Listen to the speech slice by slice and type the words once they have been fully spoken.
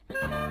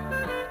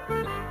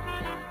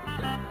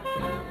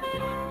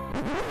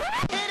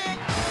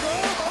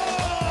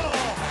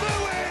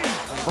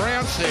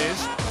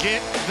says,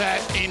 get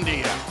that into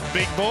you.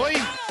 Big boy.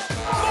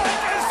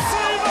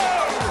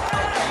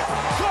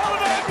 Call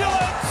an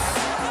ambulance!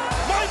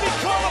 Maybe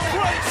call a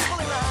priest!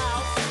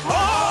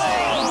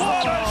 Oh,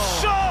 what a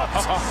shot!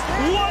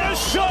 What a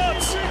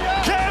shot!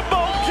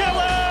 Campbell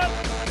Gillard!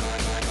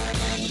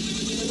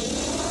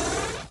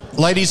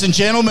 Ladies and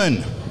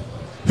gentlemen,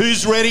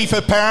 who's ready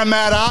for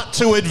Parramatta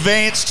to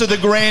advance to the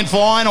grand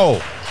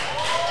final?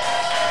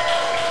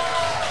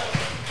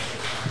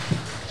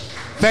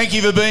 Thank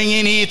you for being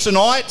in here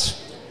tonight.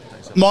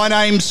 My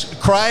name's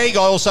Craig.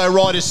 I also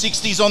ride a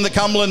 60s on the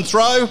Cumberland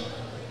Throw.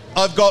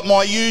 I've got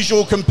my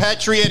usual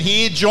compatriot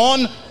here,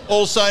 John,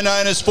 also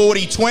known as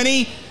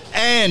 4020,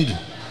 and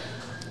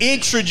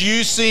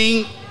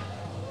introducing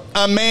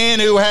a man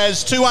who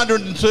has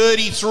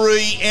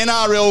 233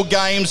 NRL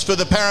games for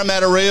the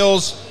Parramatta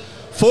Eels,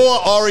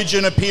 4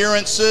 Origin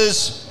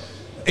appearances.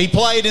 He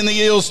played in the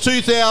Eels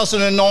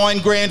 2009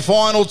 grand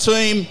final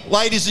team.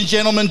 Ladies and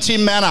gentlemen,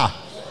 Tim Manor.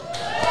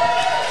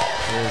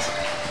 Cheers.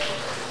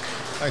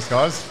 Thanks,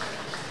 guys.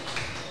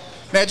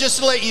 Now, just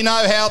to let you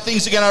know how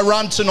things are going to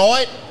run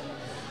tonight,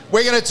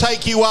 we're going to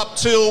take you up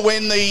till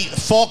when the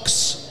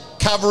Fox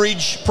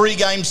coverage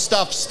pre-game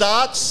stuff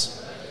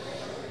starts.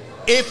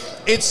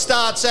 If it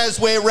starts as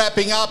we're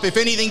wrapping up, if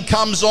anything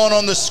comes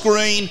on the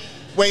screen,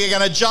 we're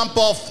going to jump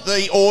off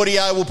the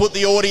audio. We'll put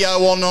the audio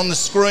on the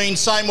screen.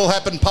 Same will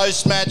happen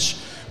post-match.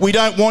 We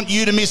don't want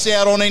you to miss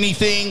out on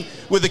anything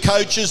with the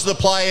coaches, the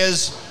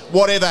players,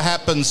 whatever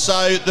happens.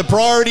 So the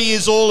priority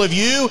is all of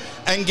you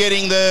and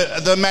getting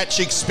the match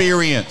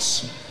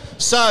experience.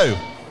 So,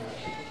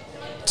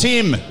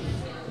 Tim,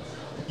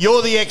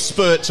 you're the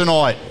expert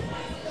tonight.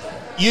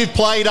 You've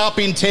played up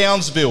in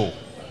Townsville.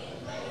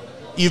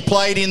 You've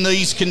played in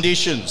these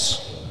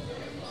conditions.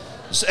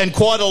 And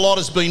quite a lot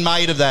has been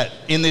made of that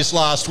in this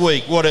last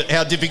week.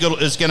 How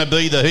difficult it's going to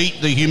be, the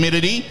heat, the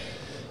humidity.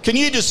 Can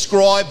you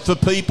describe for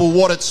people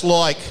what it's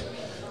like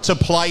to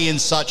play in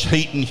such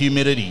heat and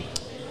humidity?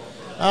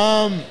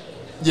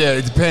 Yeah,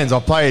 it depends.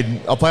 I've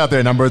played up there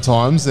a number of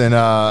times, and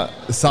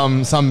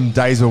some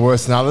days were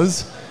worse than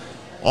others.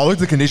 I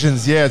looked at the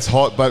conditions. Yeah, it's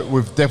hot, but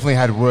we've definitely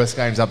had worse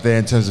games up there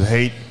in terms of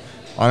heat.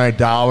 I know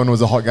Darwin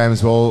was a hot game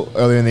as well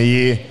earlier in the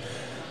year.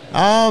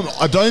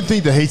 I don't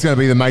think the heat's going to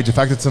be the major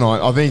factor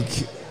tonight. I think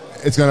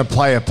it's going to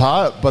play a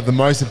part, but the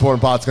most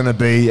important part's going to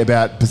be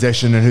about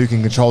possession and who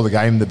can control the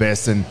game the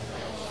best. And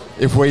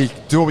if we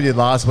do what we did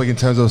last week in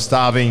terms of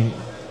starving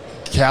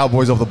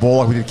Cowboys off the ball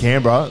like we did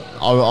Canberra,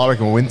 I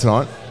reckon we'll win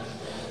tonight.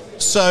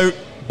 So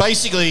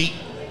basically,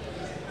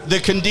 the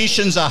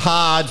conditions are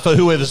hard for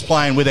whoever's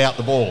playing without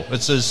the ball.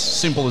 It's as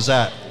simple as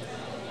that.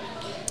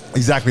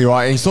 Exactly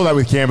right. And you saw that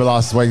with Canberra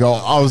last week.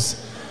 I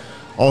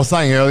was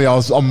saying earlier, I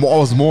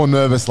was more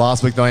nervous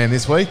last week than I am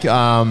this week.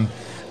 And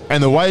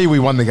the way we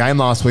won the game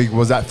last week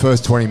was that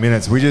first 20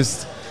 minutes. We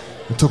just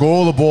took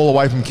all the ball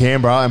away from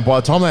Canberra, and by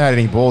the time they had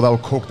any ball, they were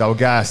cooked, they were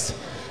gassed.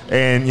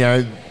 And, you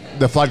know,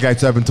 the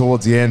floodgates opened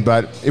towards the end.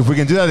 But if we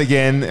can do that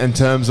again in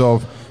terms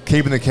of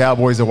keeping the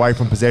Cowboys away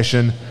from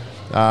possession,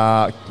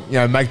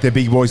 make their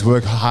big boys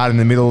work hard in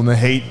the middle in the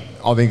heat,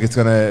 I think it's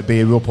going to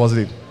be a real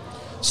positive.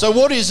 So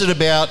what is it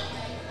about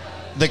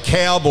the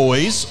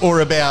Cowboys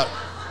or about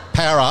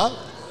Para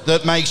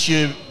that makes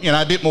you,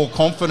 a bit more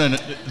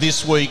confident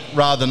this week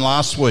rather than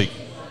last week?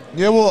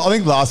 Yeah, well, I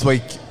think last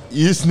week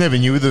you just never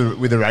knew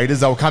with the Raiders.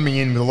 They were coming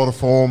in with a lot of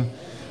form.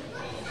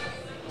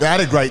 They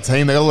had a great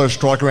team. They got a lot of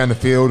strike around the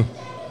field.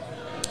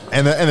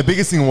 And the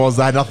biggest thing was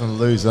they had nothing to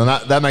lose. And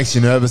that makes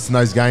you nervous in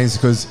those games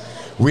because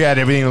we had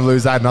everything to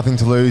lose. They had nothing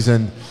to lose.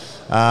 And,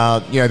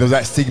 there was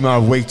that stigma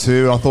of week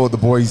 2. I thought the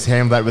boys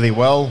handled that really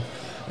well.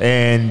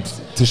 And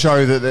to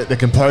show that the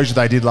composure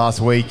they did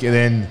last week and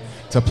then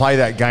to play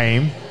that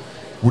game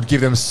would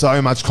give them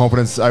so much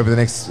confidence over the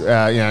next,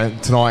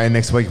 tonight and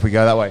next week if we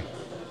go that way.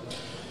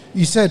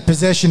 You said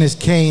possession is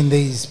key in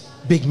these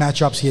big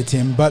matchups here,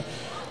 Tim, but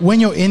when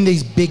you're in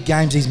these big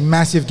games, these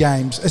massive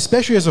games,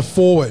 especially as a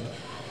forward,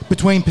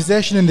 between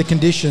possession and the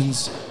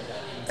conditions,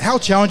 how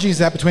challenging is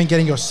that between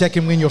getting your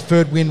second win, your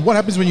third win? What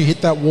happens when you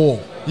hit that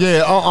wall?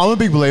 Yeah, I'm a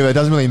big believer. It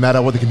doesn't really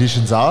matter what the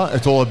conditions are.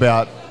 It's all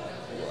about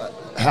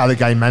how the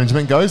game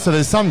management goes. So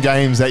there's some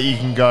games that you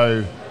can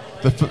go...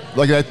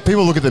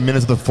 people look at the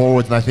minutes of the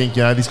forwards and they think,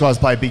 this guy's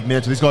played big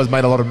minutes, or this guy's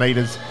made a lot of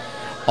meters.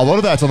 A lot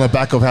of that's on the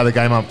back of how the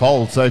game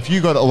unfolds. So if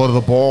you got a lot of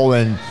the ball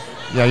and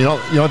you're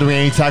not doing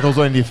any tackles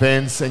or any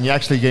defence and you're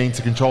actually getting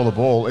to control the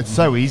ball, it's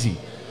so easy.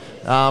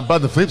 But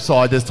on the flip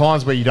side, there's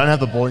times where you don't have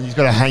the ball and you've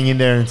got to hang in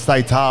there and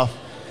stay tough.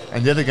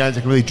 And the other games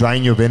that can really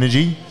drain you of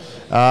energy.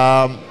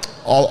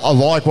 I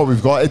like what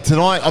we've got.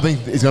 Tonight, I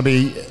think is going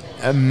to be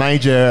a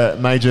major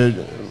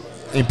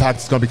impact.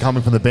 It's going to be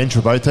coming from the bench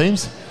for both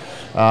teams.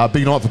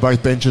 Big night for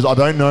both benches. I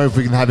don't know if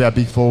we can have our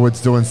big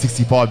forwards doing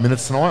 65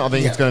 minutes tonight. I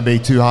think it's going to be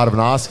too hard of an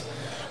ask.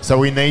 So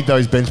we need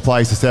those bench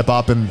players to step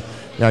up. And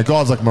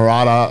guys like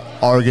Murata,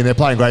 Oregon, they're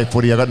playing great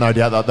footy. I've got no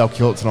doubt that they'll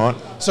kill it tonight.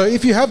 So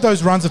if you have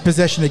those runs of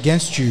possession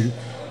against you,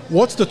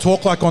 what's the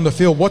talk like on the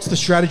field? What's the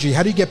strategy?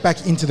 How do you get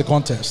back into the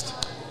contest?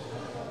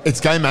 It's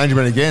game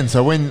management again.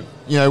 So when,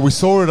 we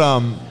saw it,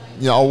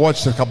 I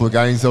watched a couple of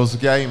games. There was a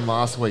game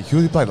last week.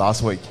 Who played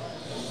last week?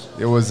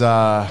 It was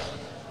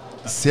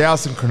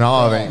South and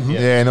Cronulla, I think.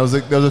 Yeah, and there was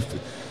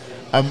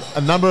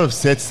a number of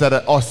sets that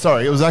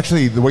it was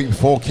actually the week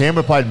before.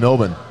 Canberra played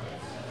Melbourne,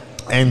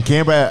 and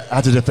Canberra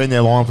had to defend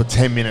their line for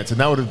 10 minutes, and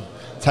that would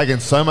have taken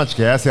so much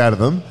gas out of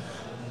them.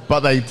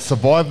 But they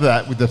survived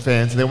that with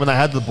defence, and then when they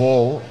had the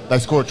ball, they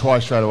scored a try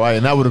straight away,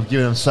 and that would have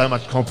given them so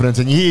much confidence.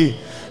 And you hear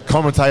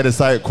commentators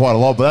say it quite a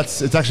lot, but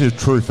it's actually a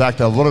true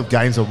fact. A lot of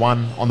games are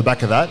won on the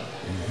back of that.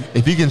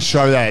 If you can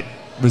show that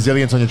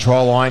resilience on your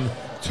try line,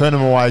 turn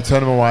them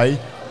away,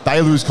 they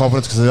lose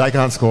confidence because they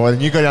can't score,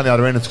 and you go down the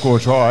other end and score a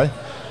try,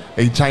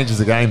 it changes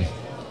the game.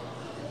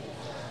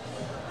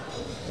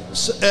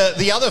 So,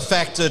 the other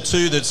factor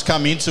too that's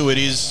come into it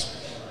is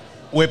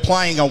we're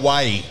playing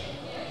away,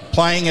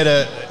 playing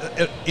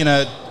in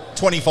a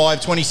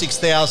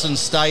 26,000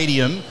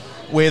 stadium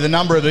where the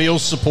number of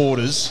Eels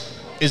supporters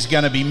is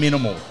going to be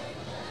minimal.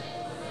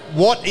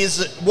 What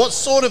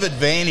sort of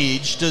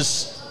advantage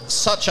does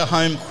such a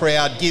home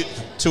crowd give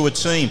to a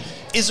team?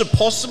 Is it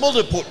possible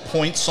to put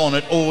points on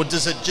it, or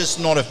does it just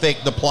not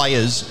affect the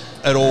players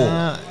at all?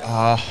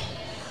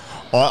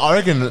 I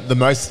reckon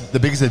the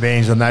biggest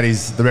advantage on that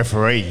is the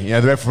referee.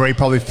 The referee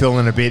probably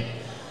feeling a bit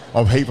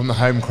of heat from the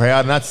home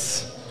crowd, and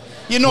that's.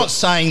 You're not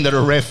saying that a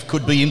ref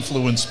could be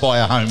influenced by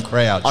a home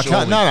crowd.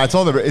 No, it's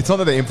not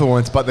that they're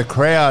influenced, but the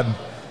crowd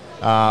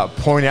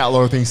point out a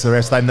lot of things to the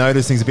refs. They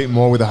notice things a bit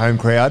more with the home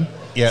crowd.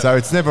 Yep. So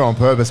it's never on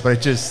purpose, but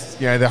it just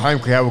the home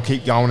crowd will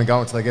keep going and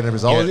going until they get a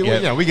result.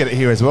 Yep. We get it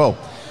here as well.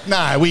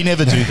 No, we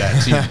never do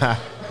that.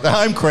 The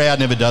home crowd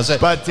never does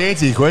it. But to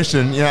answer your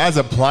question, as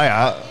a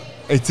player,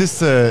 it's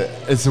just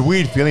it's a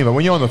weird feeling. But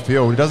when you're on the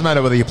field, it doesn't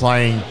matter whether you're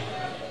playing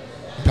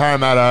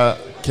Parramatta,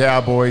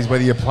 Cowboys,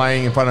 whether you're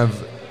playing in front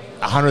of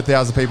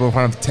 100,000 people, in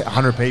front of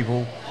 100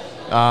 people.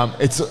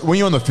 It's when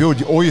you're on the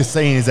field, all you're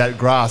seeing is that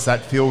grass,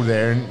 that field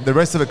there, and the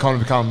rest of it kind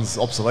of becomes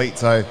obsolete.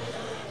 So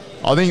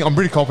I think I'm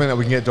pretty confident that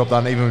we can get the job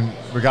done, even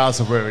regardless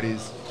of where it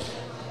is.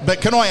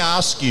 But can I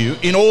ask you,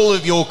 in all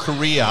of your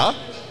career,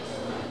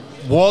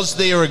 was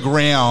there a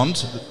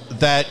ground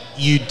that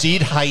you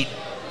did hate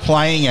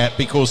playing at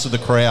because of the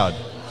crowd?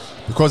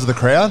 Because of the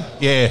crowd?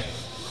 Yeah.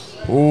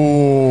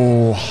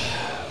 Ooh.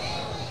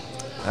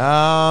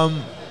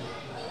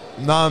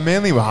 No,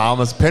 Manly were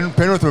harmless.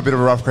 Penrith were a bit of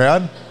a rough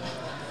crowd.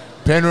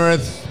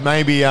 Penrith,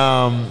 maybe...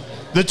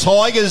 The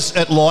Tigers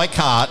at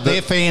Leichhardt,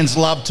 their fans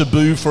love to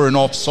boo for an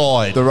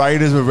offside. The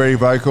Raiders were very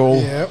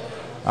vocal. Yep.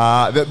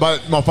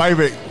 But my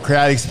favourite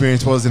crowd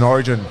experience was in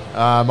Origin.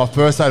 My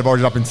first day of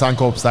Origin up in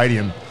Suncorp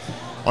Stadium.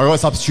 I got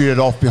substituted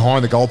off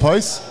behind the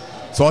goalposts,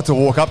 so I had to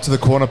walk up to the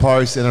corner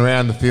post and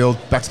around the field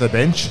back to the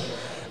bench,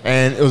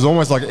 and it was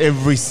almost like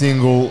every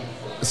single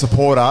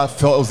supporter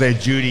felt it was their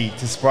duty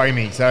to spray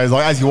me. So it was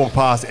like as you walk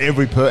past and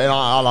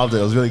I loved it.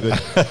 It was really good.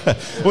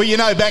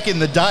 Well, back in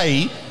the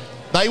day,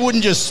 they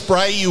wouldn't just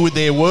spray you with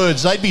their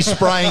words; they'd be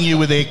spraying you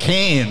with their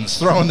cans,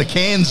 throwing the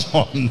cans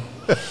on.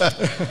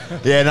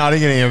 Yeah, no, I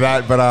didn't get any of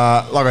that. But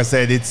like I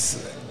said,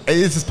 it's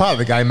just part of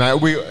the game,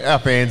 mate. Our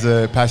fans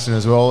are passionate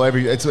as well.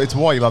 It's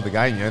why you love the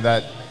game,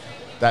 that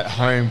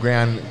home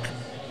ground,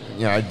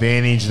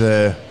 advantage.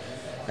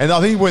 And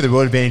I think where the real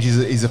advantage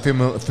is a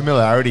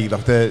familiarity.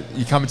 Like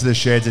you come into the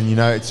sheds and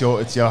it's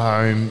your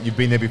home. You've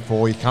been there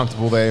before. You're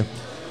comfortable there.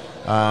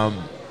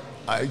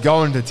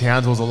 Going to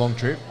Townsville was a long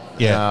trip.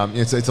 Yeah,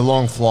 it's a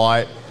long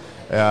flight.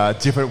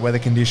 Different weather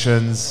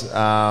conditions.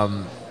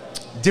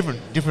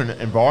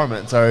 Different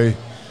environment. So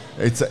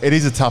it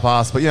is a tough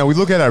ask. But we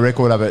look at our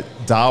record up at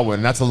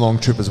Darwin. That's a long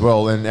trip as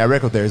well, and our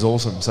record there is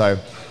awesome. So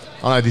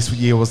I know this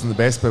year wasn't the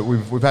best, but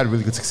we've had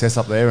really good success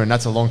up there, and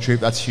that's a long trip.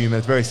 That's humid.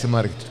 It's very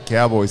similar to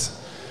Cowboys.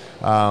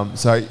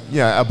 So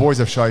our boys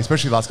have shown,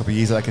 especially the last couple of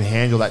years, that they can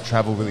handle that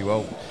travel really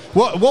well.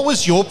 What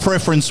was your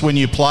preference when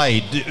you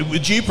played?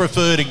 Would you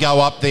prefer to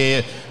go up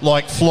there,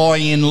 like fly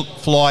in,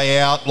 fly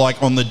out,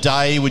 like on the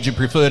day? Would you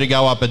prefer to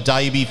go up a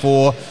day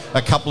before,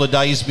 a couple of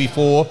days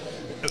before?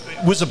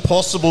 Was it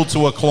possible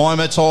to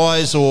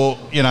acclimatise, or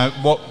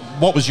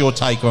what was your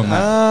take on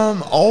that? I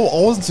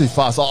wasn't too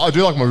fast. I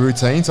do like my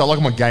routine, so I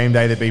like my game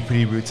day to be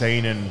pretty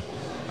routine, and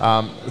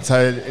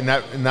so in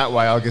that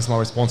way, I guess my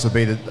response would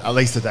be to at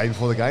least a day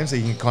before the game, so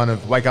you can kind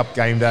of wake up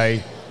game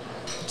day,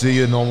 do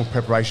your normal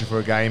preparation for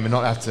a game, and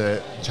not have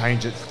to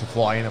change it to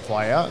fly in and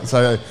fly out.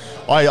 So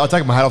I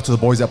take my hat off to the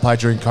boys that played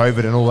during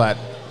COVID and all that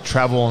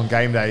travel on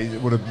game day.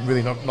 It would have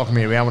really knocked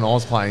me around when I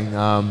was playing.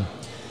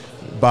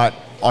 But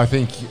I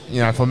think,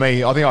 for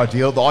me, I think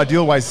the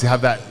ideal way is to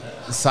have that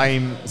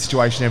same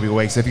situation every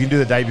week. So if you can do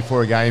the day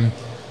before a game,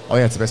 I think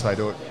that's the best way to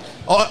do it.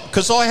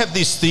 Because I have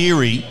this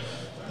theory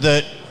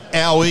that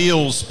our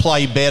Eels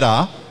play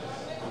better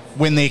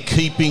when they're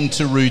keeping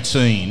to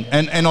routine.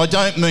 And I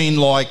don't mean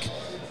like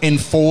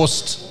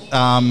enforced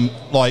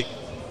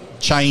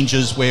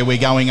changes where we're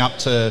going up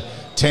to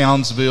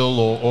Townsville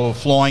or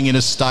flying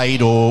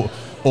interstate or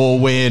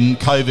when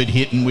COVID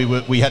hit and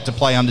we had to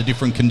play under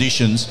different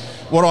conditions.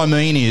 What I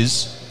mean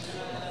is,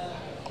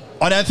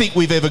 I don't think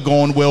we've ever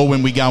gone well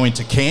when we go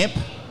into camp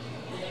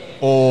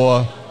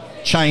or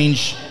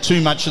change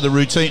too much of the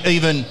routine.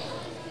 Even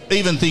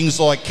even things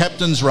like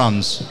captain's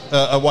runs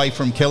away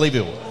from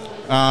Kellyville.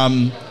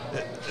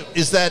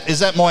 Is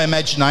that my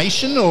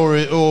imagination,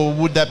 or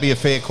would that be a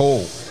fair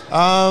call?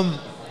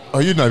 Oh,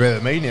 you'd know better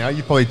than me now.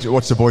 You probably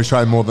watch the boys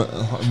train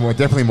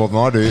definitely more than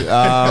I do.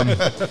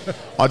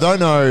 I don't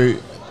know.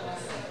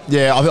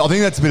 Yeah, I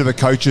think that's a bit of a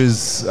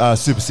coach's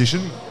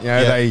superstition. You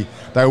know,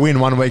 they win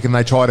one week and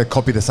they try to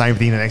copy the same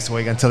thing the next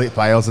week until it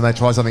fails, and they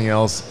try something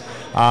else.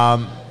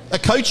 Are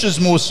coaches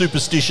more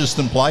superstitious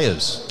than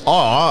players?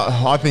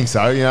 Oh, I think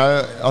so. You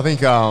know, I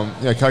think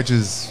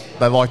coaches,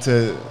 they like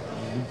to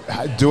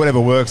do whatever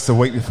works the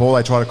week before.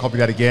 They try to copy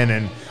that again,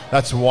 and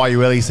that's why you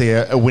really see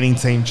a winning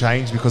team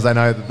change, because they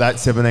know that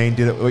 17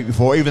 did it the week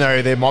before. Even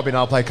though there might be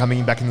another player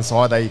coming back in the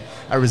side, they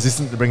are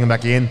resistant to bring them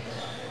back in.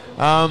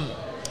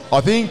 I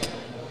think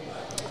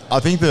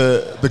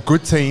the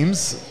good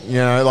teams, you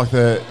know, like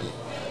the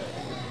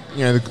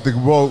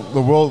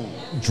well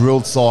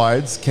drilled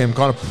sides can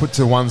kind of put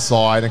to one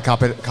side and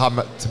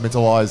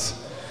compartmentalise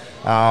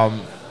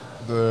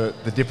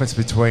the difference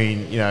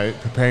between, you know,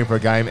 preparing for a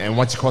game and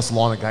once you cross the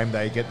line of game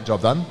day, get the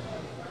job done.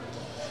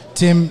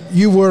 Tim,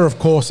 you were, of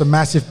course, a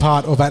massive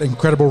part of that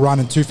incredible run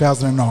in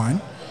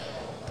 2009.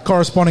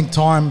 Corresponding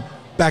time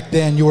back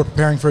then, you were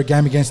preparing for a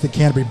game against the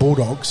Canterbury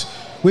Bulldogs.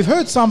 We've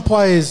heard some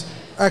players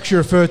actually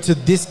refer to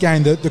this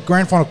game, the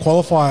grand final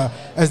qualifier,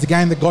 as the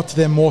game that got to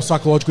them more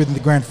psychologically than the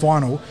grand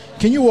final.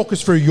 Can you walk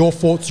us through your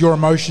thoughts, your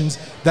emotions,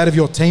 that of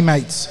your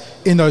teammates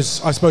in those,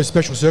 I suppose,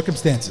 special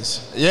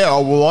circumstances? Yeah,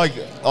 well,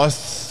 I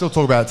still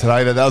talk about it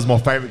today, that was my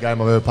favourite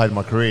game I've ever played in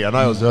my career. I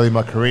know it was early in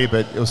my career,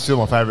 but it was still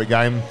my favourite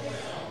game.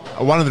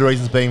 One of the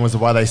reasons being was the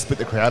way they split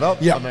the crowd up.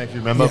 Yeah. I don't know if you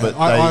remember, Yeah, but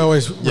I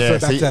always refer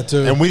back to that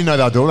too. And we didn't know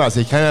they were doing that,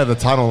 so you came out of the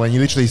tunnel and you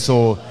literally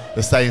saw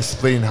the stadium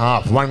split in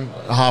half. One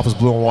half was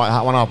blue and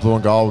white, one half blue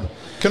and gold.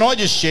 Can I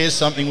just share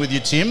something with you,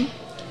 Tim?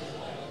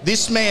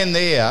 This man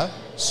there,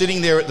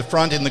 sitting there at the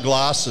front in the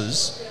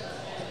glasses,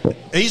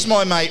 he's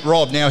my mate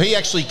Rob. Now, he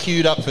actually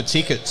queued up for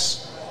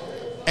tickets.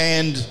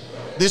 And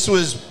this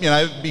was, you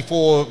know,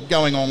 before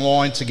going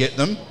online to get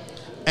them.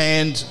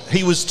 And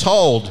he was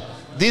told,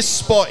 this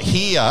spot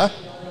here,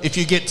 if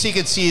you get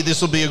tickets here,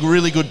 this will be a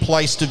really good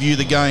place to view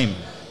the game.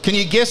 Can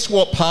you guess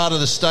what part of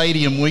the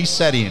stadium we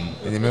sat in?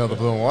 In the middle of the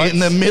blue and whites? In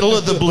the middle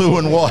of the blue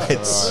and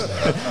whites.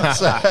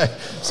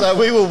 So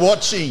we were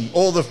watching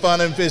all the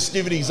fun and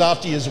festivities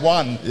after he's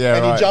won. Yeah,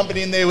 and right. you're jumping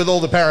in there with all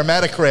the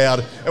Parramatta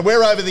crowd, and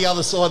we're over the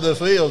other side of the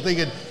field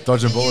thinking,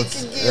 dodging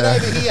bullets. You can get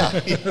over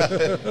here. You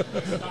know?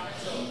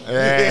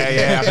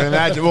 Yeah, I can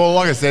imagine. Well,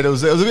 like I said, it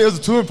was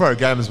a tour and pro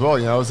game as well.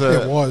 You know,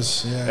 It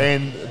was, yeah.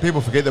 And people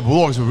forget the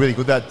Bulldogs were really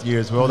good that year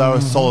as well. They were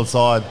a solid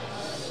side.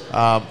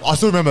 I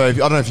still remember, I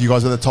don't know if you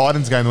guys were at the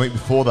Titans game the week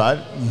before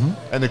that,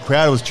 and the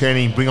crowd was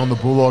chanting, "Bring on the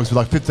Bulldogs!" with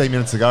like 15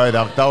 minutes to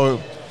go.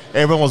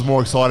 Everyone was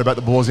more excited about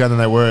the Bulldogs game than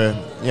they were,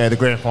 the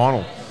grand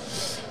final.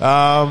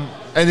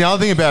 And the other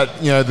thing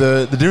about,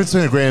 the difference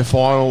between a grand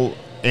final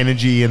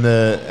energy and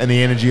the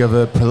energy of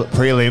a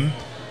prelim.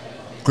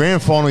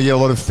 Grand final, a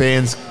lot of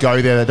fans go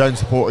there that don't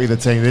support either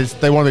team.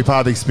 They want to be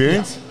part of the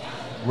experience. Yeah.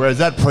 Whereas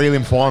that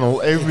prelim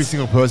final, every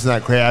single person in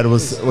that crowd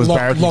was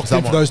barracking locked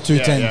in for those two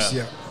teams.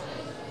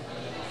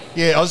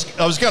 Yeah, I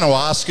was going to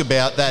ask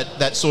about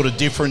that sort of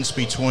difference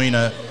between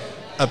a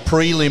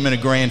prelim and a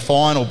grand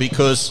final,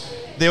 because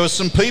there were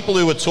some people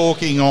who were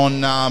talking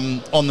on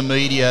the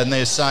media, and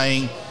they're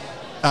saying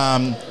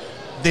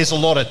there's a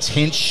lot of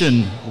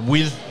tension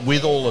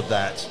with all of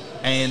that,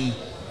 and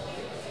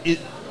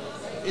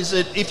is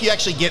it, if you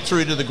actually get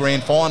through to the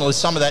grand final, is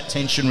some of that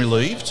tension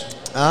relieved?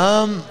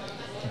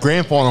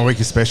 Grand final week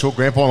is special.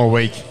 Grand final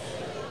week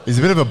is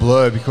a bit of a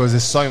blur because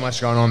there's so much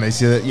going on. There's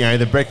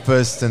the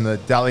breakfast and the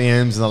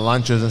dally-ms and the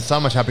lunches, and so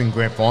much happening in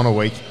grand final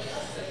week.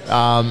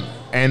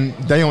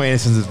 And Daniel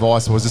Anderson's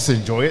advice was just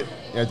enjoy it.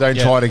 Don't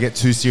try to get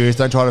too serious.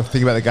 Don't try to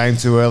think about the game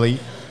too early.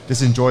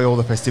 Just enjoy all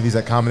the festivities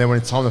that come, and then when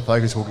it's time to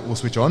focus, we'll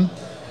switch on.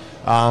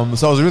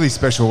 So it was a really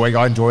special week.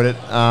 I enjoyed it.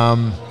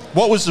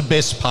 What was the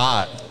best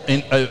part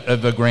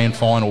of a grand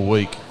final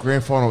week?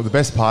 Grand final, the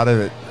best part of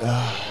it,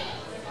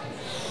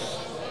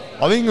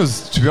 I think it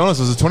was, to be honest,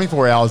 it was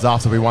 24 hours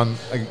after we won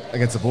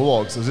against the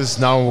Bulldogs. It was just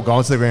knowing we're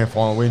going to the grand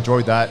final. We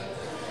enjoyed that.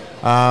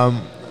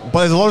 But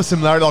there's a lot of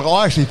similarity. Like,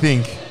 I actually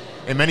think,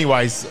 in many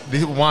ways,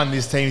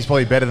 this team is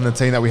probably better than the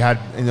team that we had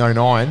in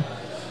 09.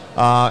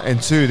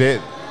 And two,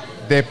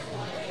 they're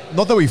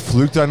not that we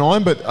fluked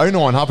 09, but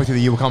 09 halfway through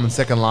the year we're coming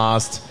second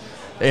last.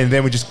 And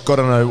then we just got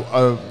on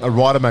a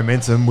ride of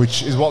momentum,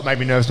 which is what made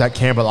me nervous about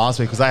Canberra last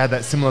week, because they had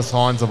that similar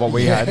signs of what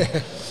we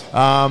had.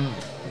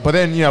 But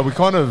then, we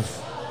kind of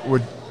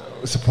would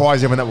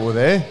surprise everyone that we were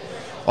there.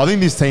 I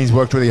think this team's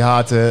worked really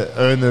hard to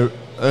earn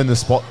the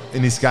spot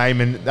in this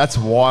game, and that's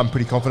why I'm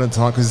pretty confident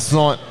tonight, because it's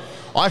not...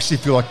 I actually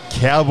feel like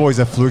Cowboys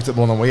have fluked it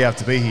more than we have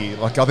to be here.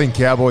 Like, I think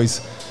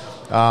Cowboys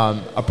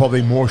are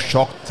probably more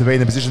shocked to be in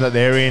the position that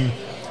they're in.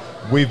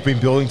 We've been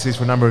building to this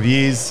for a number of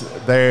years.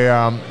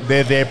 They're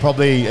there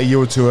probably a year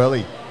or two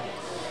early.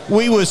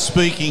 We were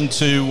speaking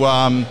to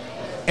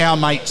our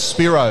mate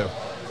Spiro,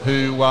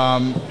 who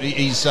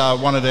he's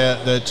one of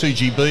the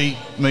 2GB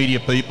media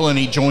people, and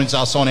he joins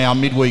us on our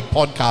midweek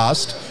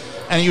podcast.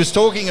 and he was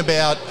talking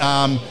about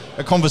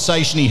a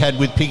conversation he had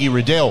with Piggy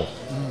Riddell,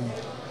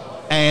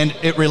 and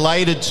it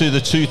related to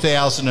the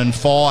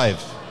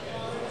 2005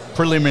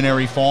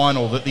 preliminary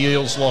final that the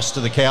Eels lost to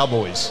the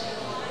Cowboys.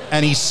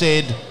 And he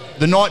said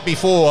the night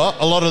before,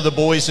 a lot of the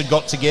boys had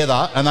got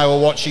together and they were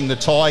watching the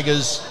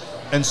Tigers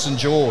and St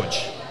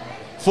George,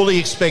 fully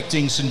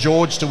expecting St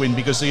George to win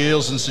because the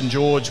Eels and St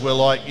George were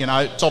like, you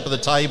know, top of the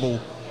table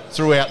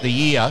throughout the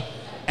year.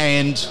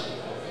 And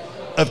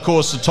of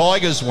course the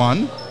Tigers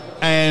won,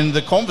 and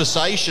the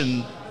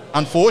conversation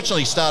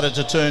unfortunately started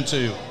to turn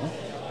to,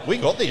 we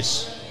got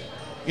this.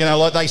 You know,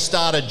 like they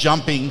started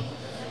jumping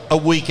a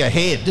week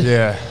ahead.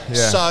 Yeah.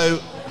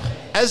 So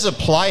as a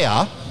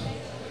player,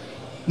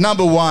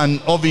 number one,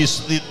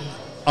 obviously,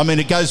 I mean,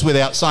 it goes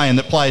without saying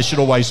that players should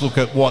always look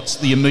at what's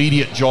the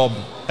immediate job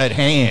at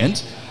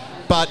hand.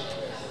 But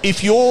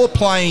if you're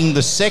playing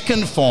the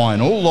second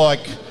final,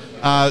 like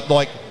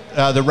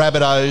the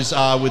Rabbitohs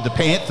are with the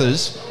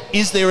Panthers,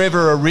 is there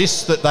ever a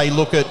risk that they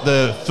look at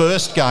the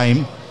first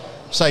game,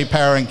 say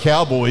Para and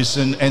Cowboys,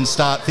 and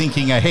start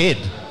thinking ahead?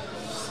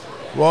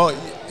 Well,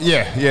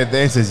 yeah. The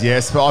answer is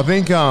yes. But I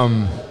think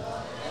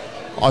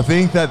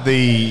that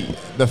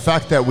the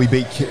fact that we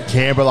beat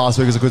Canberra last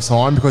week is a good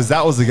sign, because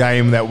that was the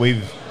game that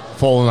we've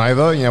fallen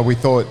over. You know, we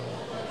thought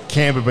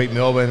Canberra beat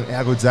Melbourne.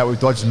 How good's that? We've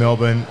dodged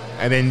Melbourne,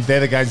 and then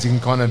they're the games you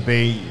can kind of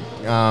be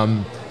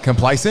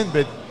complacent.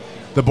 But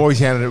the boys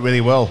handled it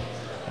really well.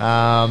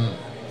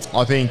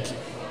 I think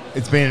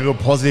it's been a real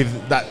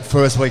positive, that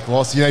first week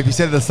loss. You know, if you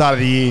said at the start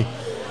of the year,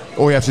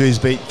 all you have to do is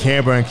beat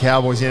Canberra and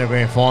Cowboys in a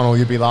grand final,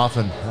 you'd be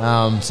laughing.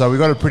 So we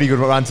got a pretty good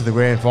run to the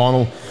grand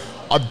final.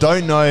 I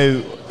don't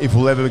know if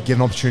we'll ever get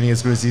an opportunity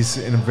as good as this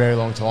in a very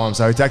long time.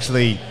 So it's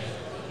actually,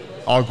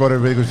 I've got a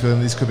really good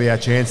feeling this could be our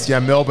chance. Yeah,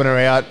 Melbourne are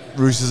out,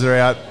 Roosters are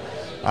out.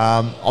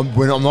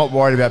 I'm not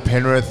worried about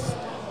Penrith.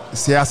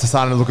 Souths are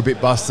starting to look a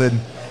bit busted.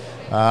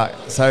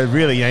 So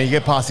really, you know, you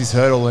get past this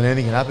hurdle and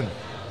anything can happen.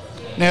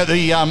 Now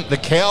the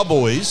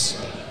Cowboys,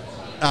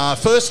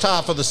 first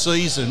half of the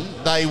season,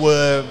 they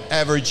were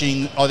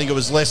averaging, I think it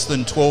was less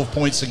than 12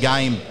 points a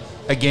game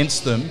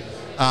against them.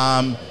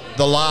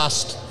 The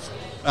last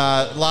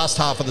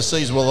half of the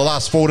season, well, the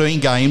last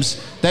 14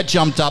 games, that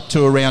jumped up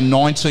to around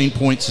 19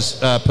 points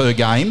per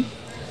game.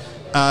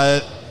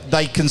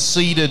 They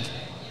conceded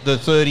the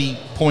 30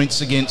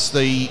 points against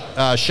the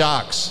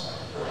Sharks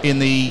in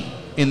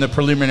the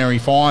preliminary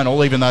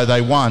final, even though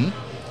they won.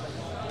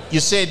 You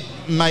said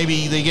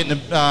maybe they're getting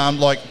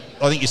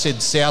I think you said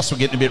Souths were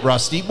getting a bit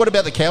rusty. What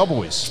about the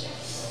Cowboys?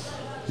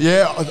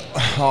 Yeah,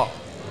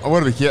 I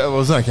want to be careful.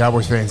 Well, there's no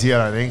Cowboys fans here,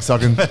 I don't think, so I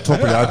can talk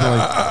pretty openly.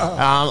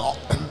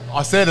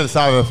 I said at the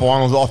start of the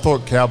finals, I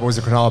thought Cowboys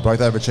and Cronulla both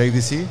overachieved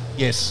this year.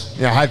 Yes.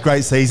 Yeah, had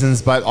great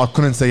seasons, but I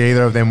couldn't see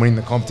either of them winning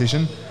the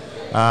competition.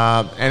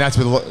 And that's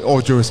with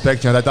all due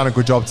respect. You know, they've done a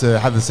good job to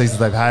have the seasons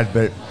they've had,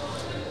 but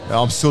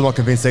I'm still not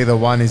convinced either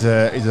one is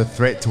a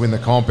threat to win the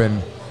comp.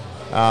 And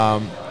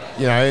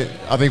you know,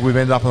 I think we've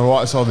ended up on the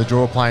right side of the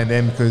draw playing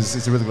them because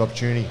it's a really good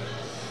opportunity.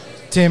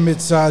 Tim,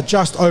 it's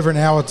just over an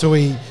hour till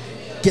we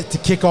get to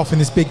kick off in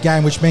this big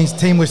game, which means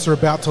Team West are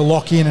about to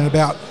lock in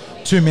about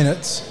 2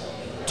 minutes.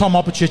 Tom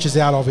Opicic is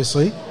out,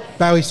 obviously.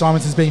 Bailey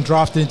Simonson's being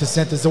drafted into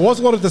centres. There was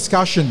a lot of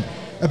discussion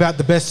about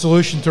the best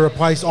solution to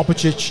replace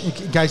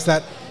Opicic in case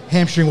that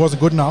hamstring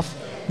wasn't good enough.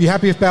 You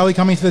happy with Bailey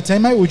coming to the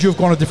team, mate, or would you have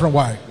gone a different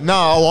way? No,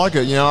 I like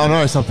it. You know, I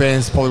know some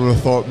fans probably would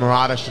have thought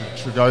Murata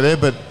should go there,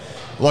 but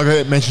like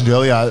I mentioned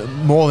earlier,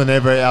 more than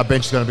ever, our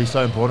bench is going to be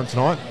so important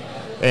tonight.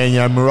 And, you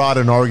know, Murata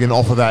and Oregon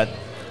offer that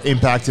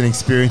impact and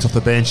experience off the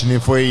bench. And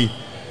if we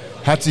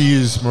had to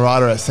use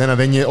Murata at centre,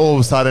 then all of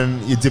a sudden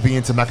you're dipping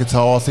into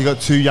Makatoa. So you've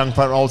got two young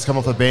front rollers coming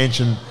off the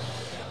bench, and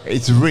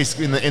it's a risk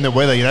in the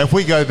weather. You know, if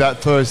we go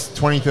that first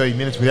 20, 30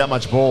 minutes without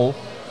much ball,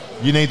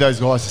 you need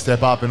those guys to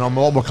step up. And I'm a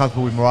lot more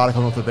comfortable with Murata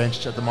coming off the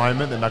bench at the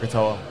moment than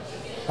Makatoa.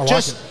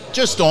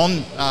 Just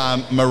on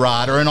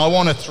Murata, and I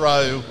want to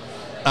throw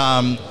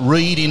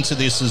Reid into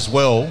this as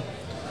well.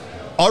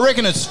 I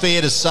reckon it's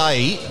fair to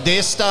say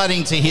they're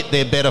starting to hit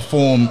their better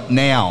form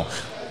now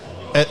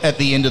at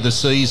the end of the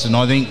season.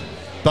 I think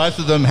both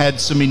of them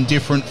had some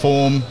indifferent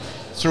form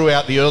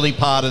throughout the early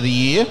part of the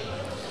year.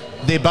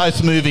 They're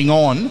both moving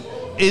on.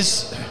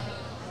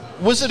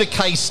 Was it a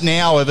case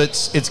now of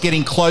it's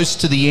getting close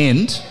to the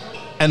end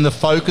and the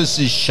focus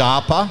is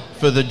sharper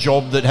for the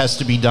job that has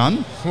to be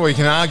done? Well, you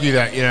can argue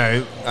that, you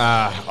know,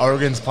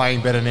 Oregon's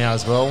playing better now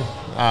as well.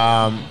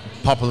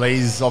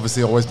 Papali's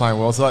obviously always playing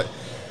well. So, like,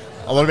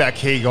 a lot of our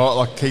key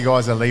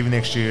guys that are leaving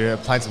next year are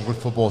playing some good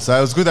football. So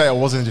it was good that it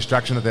wasn't a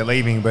distraction that they're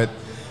leaving, but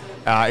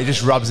it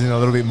just rubs in a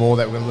little bit more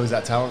that we're going to lose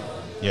that talent.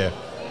 Yeah.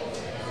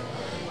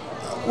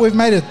 We've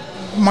made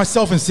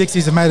myself and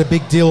Sixties have made a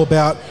big deal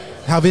about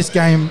how this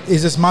game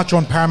is as much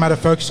on Parramatta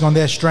focusing on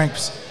their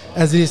strengths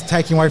as it is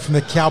taking away from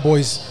the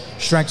Cowboys'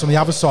 strengths on the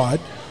other side.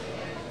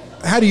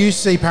 How do you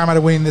see Parramatta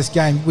winning this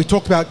game? We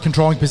talked about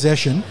controlling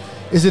possession.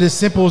 Is it as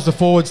simple as the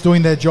forwards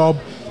doing their job,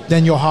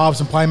 then your halves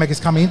and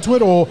playmakers coming into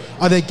it, or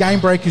are there game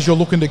breakers you're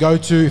looking to go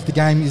to if the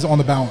game is on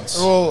the balance?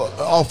 Well,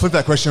 I'll flip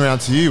that question around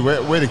to you.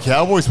 Where do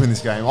Cowboys win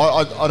this game?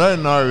 I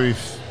don't know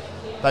if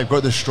they've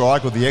got the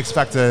strike or the X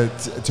factor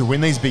to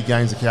win these big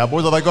games, the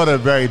Cowboys. Or they've got a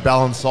very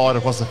balanced side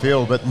across the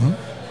field, but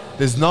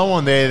there's no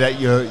one there that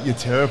you're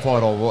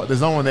terrified of.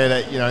 There's no one there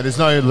that, there's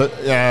no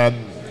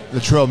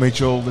Latrell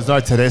Mitchell, there's no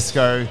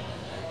Tedesco,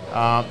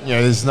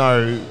 there's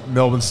no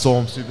Melbourne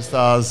Storm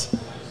superstars.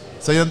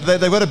 So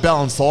they've got a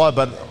balanced side,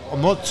 but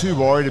I'm not too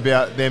worried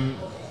about them.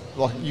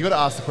 Like, you got to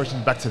ask the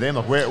question back to them.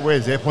 Like,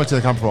 where's their points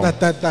going to come from?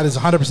 That is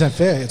 100%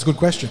 fair. It's a good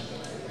question.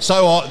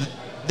 So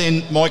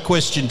then my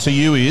question to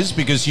you is,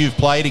 because you've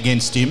played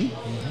against him,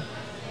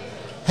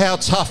 how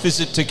tough is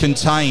it to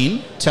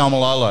contain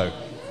Taumalolo?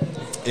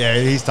 Yeah,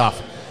 he's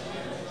tough.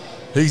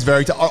 He's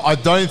very tough. I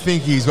don't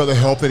think he's got the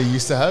help that he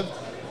used to have.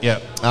 Yeah.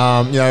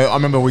 I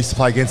remember we used to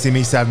play against him. He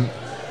used to have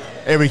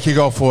every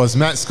kickoff was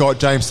Matt Scott,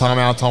 James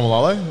Tamau,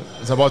 Taumalolo.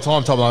 So by the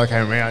time Taumalolo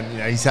came around,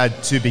 he's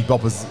had two big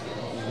boppers,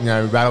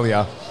 rattle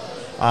you.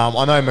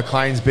 I know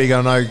McLean's big.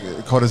 I know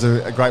Cotter's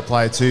a great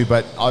player too,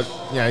 but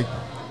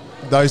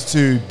those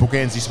two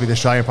bookends used to be the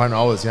Australian front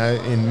rowers,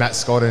 in Matt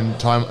Scott and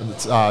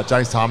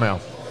James Tamau.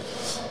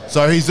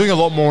 So he's doing a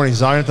lot more on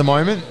his own at the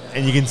moment,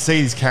 and you can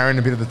see he's carrying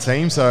a bit of the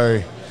team.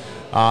 So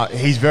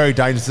he's very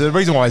dangerous. The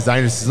reason why he's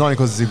dangerous is not only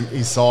because of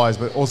his size,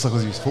 but also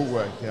because of his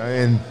footwork.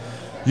 And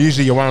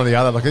usually you're one or the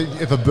other. Like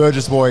if a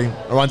Burgess boy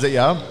runs at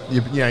you,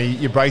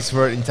 you brace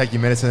for it and take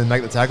your medicine and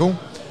make the tackle.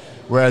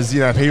 Whereas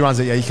if he runs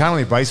at you, you can't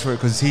really brace for it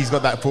because he's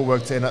got that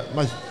footwork to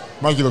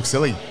make you look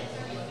silly.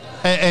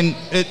 And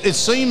it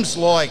seems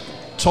like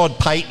Todd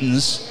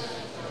Payton's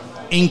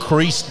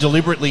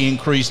deliberately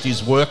increased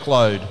his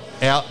workload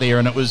out there,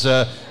 and it was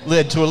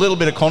led to a little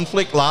bit of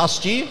conflict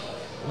last year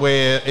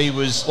where he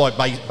was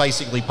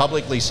basically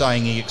publicly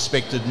saying he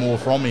expected more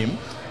from him.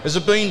 Has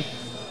it been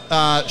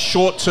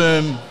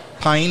short-term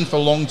pain for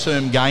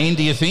long-term gain,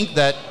 do you think,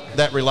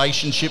 that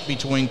relationship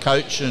between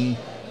coach and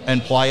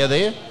player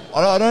there?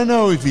 I don't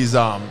know if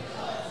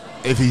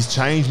he's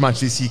changed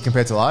much this year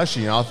compared to last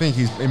year. I think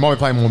he might be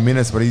playing more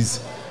minutes, but his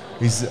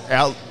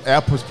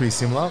output's pretty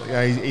similar.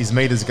 His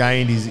meters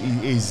gained,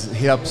 his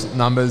hit-ups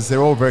numbers,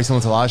 they're all very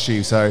similar to last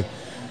year. So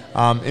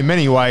in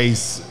many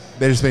ways,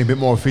 they're just being a bit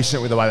more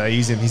efficient with the way they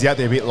use him. He's out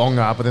there a bit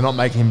longer, but they're not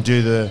making him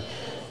do the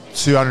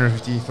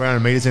 250, 300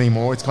 metres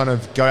anymore. It's kind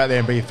of go out there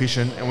and be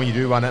efficient, and when you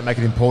do run it, make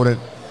it important.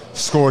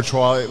 Score a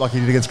try like he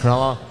did against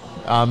Cronulla.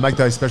 Make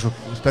those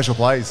special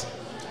plays.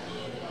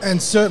 And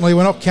certainly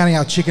we're not counting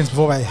our chickens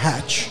before they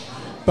hatch,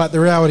 but the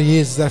reality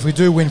is that if we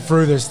do win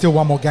through, there's still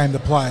one more game to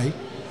play,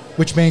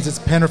 which means it's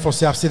Penrith or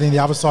South Sydney on the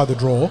other side of the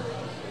draw.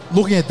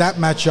 Looking at that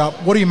matchup,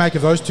 what do you make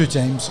of those two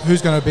teams? Who's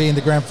going to be in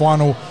the grand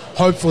final,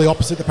 hopefully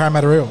opposite the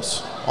Parramatta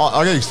Eels?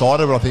 I get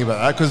excited when I think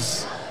about that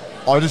because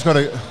I just got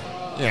to,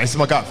 this is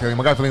my gut feeling.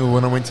 My gut feeling we're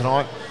going to win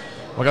tonight.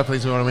 My gut feeling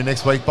is we're going to win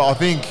next week. But I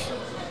think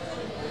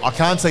I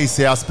can't see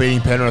South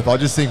beating Penrith. I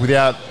just think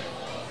without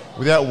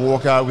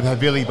Walker, with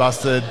Havili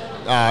busted,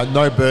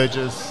 no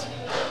Burgess,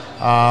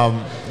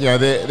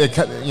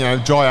 they're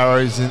dry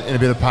arrows in a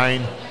bit of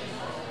pain.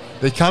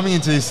 They're coming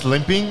into this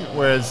limping,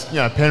 whereas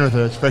Penrith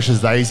are as fresh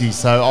as daisies.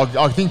 So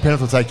I think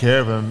Penrith will take care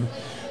of them,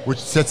 which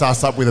sets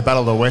us up with a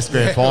Battle of the West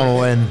grand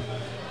final. And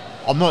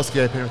I'm not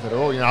scared of Penrith at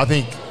all. I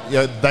think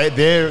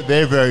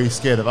they're very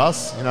scared of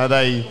us.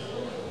 They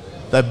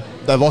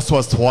lost to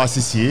us twice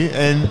this year,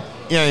 and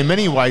in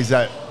many ways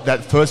that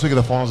first week of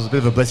the finals was a bit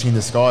of a blessing in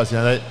disguise.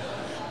 That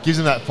gives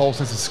them that false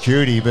sense of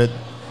security, but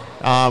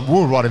we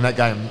were right in that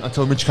game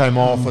until Mitch came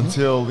off,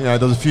 until there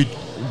was a few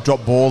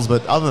drop balls,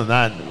 but other than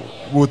that,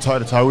 we were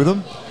toe-to-toe with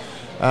them.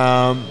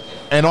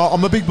 And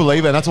I'm a big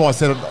believer, and that's why I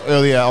said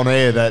earlier on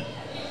air that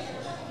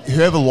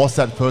whoever lost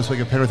that first week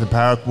of Penrith and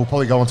Parramatta will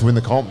probably go on to win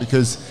the comp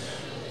because,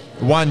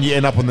 one, you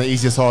end up on the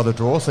easier side of the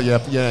draw, so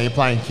you're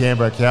playing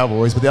Canberra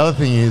Cowboys, but the other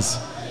thing is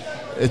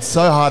it's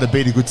so hard to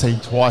beat a good team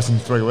twice in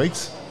 3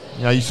 weeks.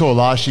 You saw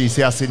last year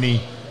South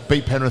Sydney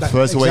beat Penrith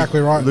first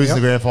exactly week, right, lose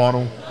the grand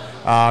final.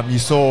 You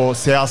saw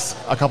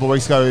South a couple of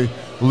weeks ago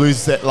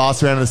lose that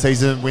last round of the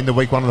season, win the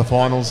week one of the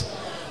finals.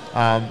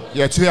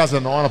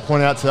 2009, I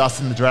point out to us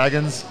in the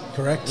Dragons.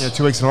 Correct.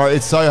 2 weeks in a row.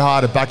 It's so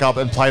hard to back up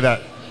and play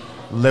that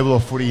level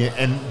of footy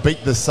and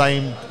beat the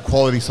same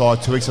quality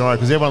side 2 weeks in a row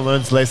because everyone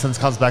learns lessons,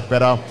 comes back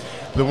better.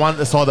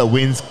 The side that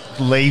wins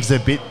leaves a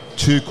bit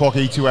too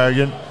cocky, too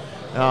arrogant.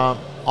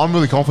 I'm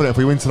really confident if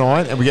we win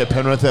tonight and we get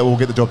Penrith that we'll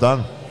get the job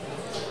done.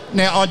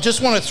 Now, I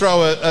just want to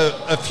throw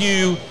a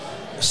few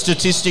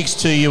statistics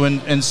to you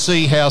and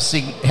see how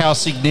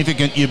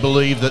significant you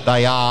believe that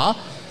they are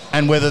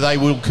and whether they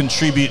will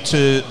contribute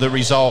to the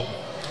result.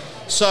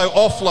 So,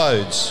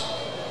 offloads.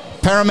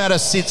 Parramatta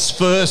sits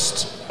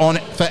first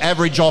for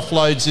average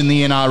offloads in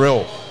the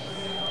NRL.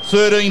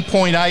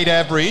 13.8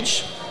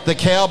 average. The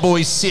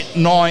Cowboys sit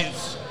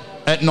ninth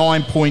at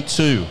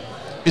 9.2.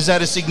 Is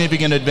that a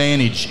significant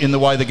advantage in the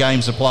way the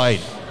games are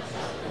played?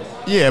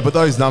 Yeah, but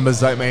those numbers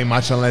don't mean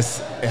much unless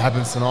it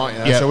happens tonight.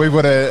 Yep. So we've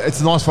got to.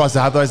 It's nice for us to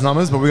have those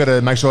numbers, but we've got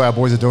to make sure our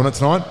boys are doing it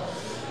tonight,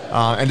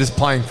 and just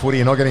playing footy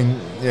and not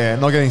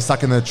getting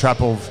stuck in the trap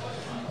of,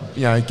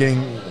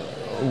 getting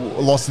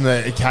lost in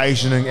the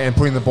occasion and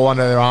putting the ball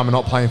under their arm and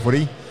not playing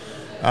footy.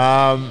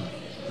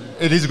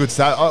 It is a good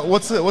stat.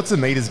 What's the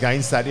meters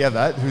gain stat? Do you have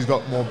that? Who's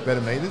got more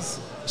better meters?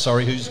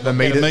 Sorry, who's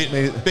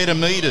The better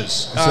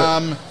meters?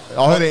 I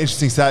heard an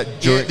interesting stat.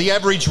 The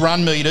average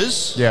run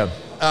meters. Yeah.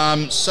 Let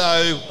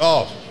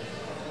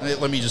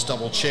me just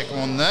double check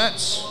on that.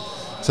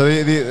 So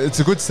it's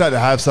a good stat to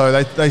have.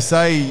 So they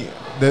say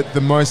that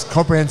the most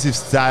comprehensive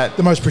stat,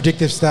 The most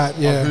predictive stat,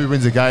 of who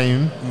wins a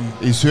game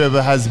is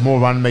whoever has more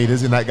run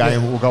meters in that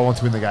game will go on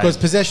to win the game. Because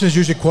possession is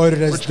usually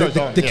quoted as Which goes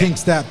on, the king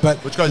stat, but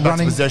Which goes back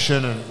to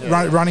possession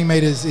and running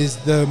meters is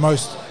the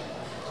most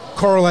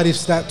correlative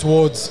stat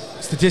towards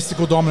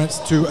statistical dominance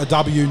to a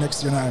W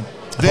next to your name.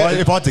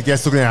 If I had to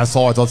guess, looking at our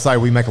sides, I'd say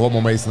we make a lot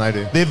more meters than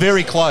they do. They're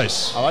very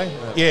close. Are they?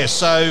 Yeah,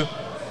 so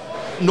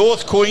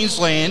North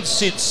Queensland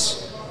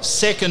sits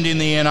second in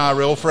the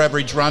NRL for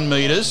average run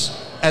meters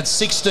at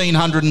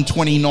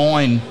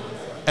 1,629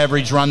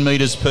 average run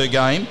meters per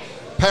game.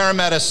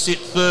 Parramatta sit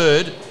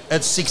third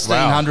at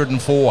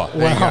 1,604.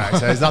 There you go. So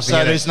there's nothing.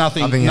 So there's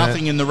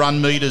nothing in the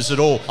run meters at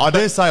all. I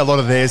dare say a lot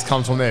of theirs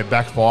comes from their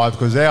back five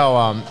because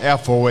our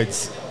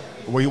forwards,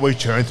 we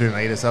churn through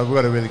meters, so we've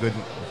got a really good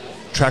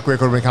track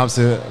record when it comes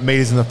to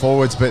meters in the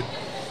forwards. But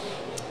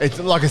it's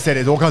like I said,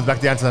 it all comes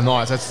back down to the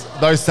night. So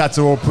those stats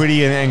are all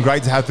pretty and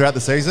great to have throughout the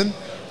season.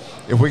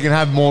 If we can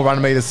have more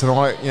run meters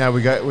tonight,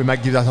 we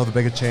might give ourselves a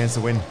bigger chance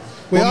to win.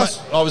 I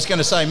was going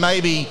to say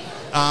maybe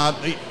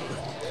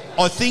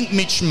I think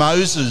Mitch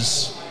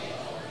Moses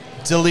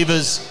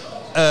delivers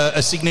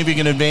a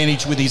significant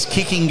advantage with his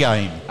kicking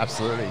game.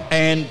 Absolutely.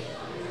 And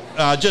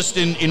just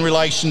in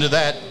relation to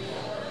that,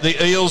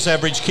 the Eels'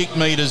 average kick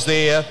meters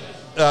there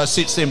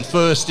sits them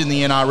first in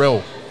the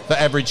NRL for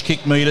average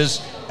kick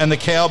meters, and the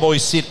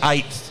Cowboys sit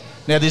 8th.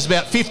 Now, there's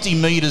about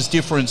 50 metres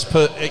difference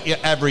per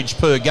average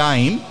per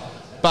game,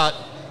 but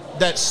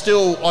that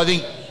still, I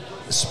think,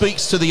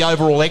 speaks to the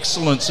overall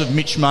excellence of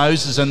Mitch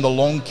Moses and the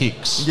long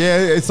kicks. Yeah,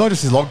 it's not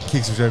just his long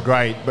kicks, which are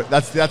great, but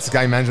that's the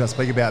game management I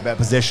speak about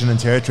possession and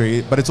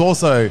territory, but it's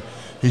also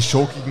his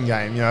short kicking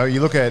game. You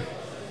look at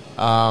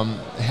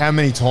how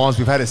many times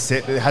we've had a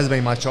set that hasn't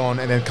been much on,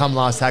 and then come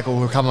last tackle,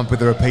 we'll come up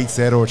with a repeat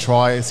set or a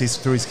try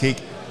assist through his kick.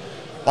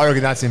 I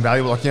reckon that's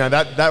invaluable.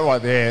 That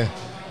right there,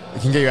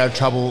 it can get you out of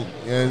trouble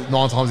 9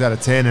 times out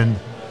of 10. And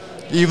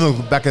even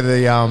look back at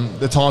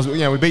the times,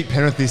 we beat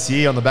Penrith this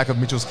year on the back of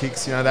Mitchell's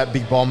kicks. That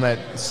big bomb that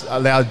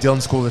allowed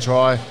Dylan School to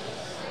try.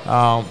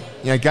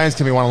 Games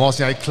can be won and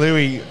lost.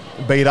 Cleary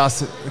beat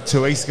us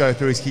 2 weeks ago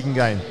through his kicking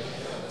game.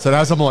 So to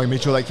have someone like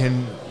Mitchell that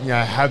can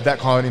have that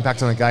kind of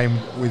impact on a game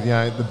with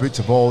the boot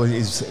to ball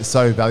is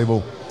so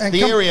valuable. I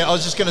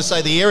was just going to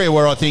say, the area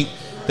where I think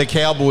the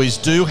Cowboys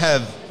do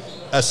have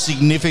a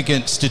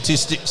significant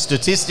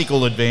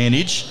statistical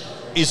advantage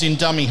is in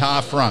dummy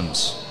half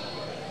runs.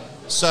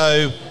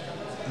 So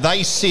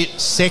they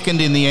sit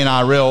second in the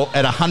NRL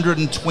at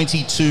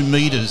 122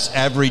 metres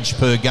average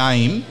per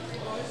game.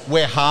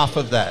 We're half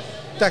of that.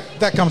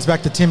 That comes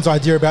back to Tim's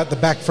idea about the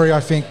back three, I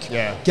think,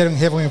 getting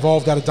heavily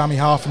involved out of dummy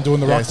half and doing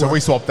the right so work. we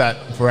swap that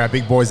for our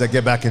big boys that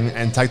get back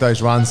and take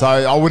those runs. So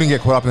I wouldn't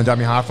get caught up in the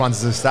dummy half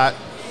runs as a stat.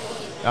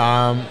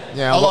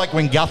 I like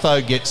when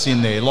Gutho gets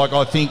in there.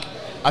 I think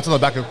that's on the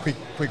back of quick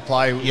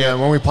play. Yeah.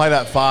 When we play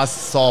that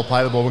fast style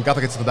play the ball, when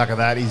Gutho gets to the back of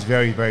that, he's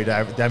very, very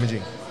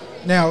damaging.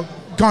 Now,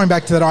 going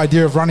back to that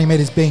idea of running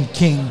meters being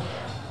king,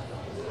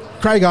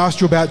 Craig asked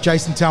you about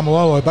Jason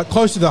Taumalolo, but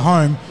closer to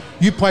home,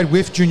 you played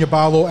with Junior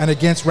Barlaw and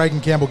against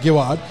Reagan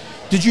Campbell-Gillard.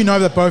 Did you know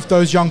that both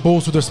those young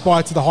bulls would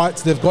aspire to the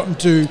heights they've gotten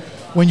to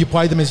when you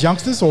played them as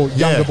youngsters or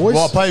younger boys?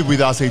 Well, I played with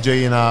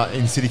RCG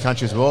in City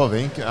Country as well, I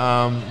think.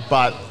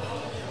 But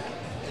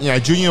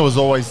Junior was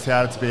always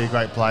touted to be a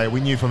great player.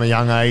 We knew from a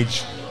young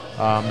age.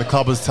 The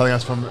club was telling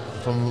us from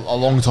a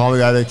long time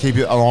ago to keep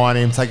an eye on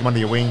him, take him under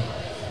your wing.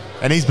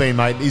 And he's been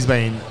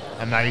amazing.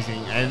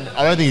 And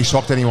I don't think he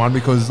shocked anyone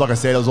because, like I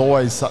said, it was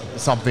always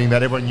something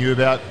that everyone knew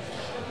about.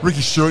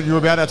 Ricky Stewart knew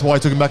about it, that's why he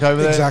took him back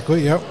over there.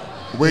 Exactly, yep.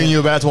 We knew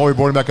about it, that's why we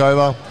brought him back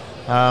over.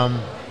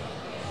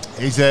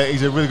 He's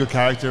a really good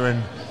character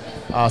and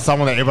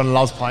someone that everyone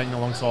loves playing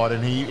alongside,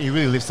 and he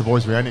really lifts the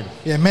boys around him.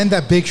 Yeah, men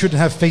that big shouldn't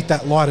have feet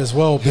that light as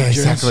well. Yeah,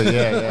 exactly,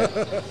 yeah.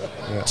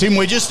 Tim,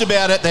 we're just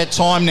about at that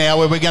time now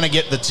where we're going to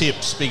get the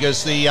tips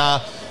because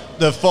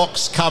the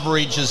Fox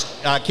coverage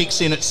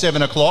kicks in at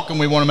 7 o'clock and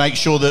we want to make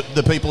sure that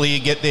the people here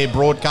get their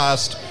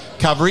broadcast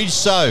coverage.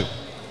 So,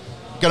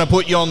 going to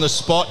put you on the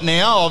spot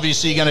now.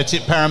 Obviously, you're going to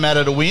tip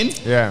Parramatta to win.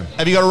 Yeah.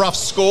 Have you got a rough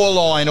score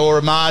line or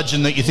a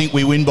margin that you think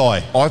we win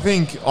by? I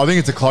think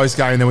it's a close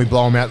game and then we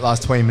blow them out the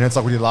last 20 minutes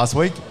like we did last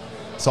week.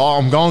 So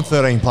I'm going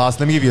 13 plus.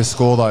 Let me give you a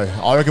score though.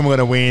 I reckon we're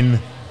going to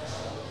win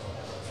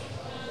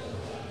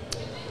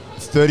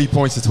 30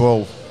 points to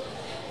 12.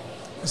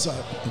 So,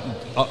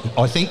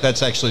 I think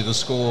that's actually the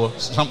score,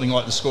 something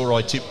like the score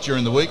I tipped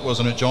during the week,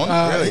 wasn't it, John?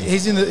 Really?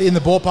 He's in the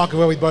ballpark of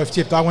where we both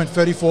tipped. I went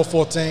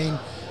 34-14.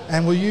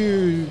 And were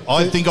you...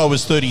 I think I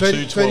was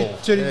 32-12.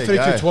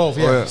 32-12,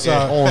 yeah. So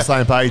all on the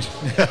same page.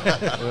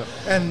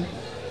 And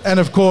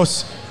of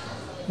course,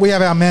 we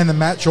have our man the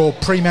match or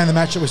pre-man the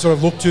match that we sort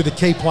of look to, the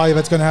key player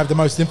that's going to have the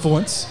most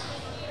influence.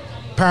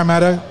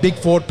 Parramatta, big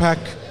forward pack,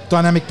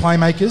 dynamic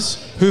playmakers.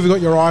 Who have you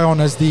got your eye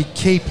on as the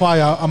key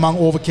player among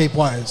all the key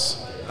players?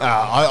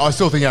 I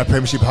still think our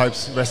premiership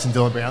hopes rest in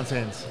Dylan Brown's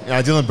hands.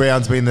 Dylan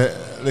Brown's been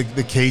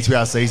the key to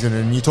our season,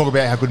 and you talk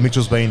about how good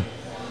Mitchell's been.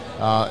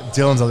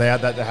 Dylan's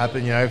allowed that to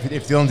happen.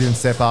 If Dylan didn't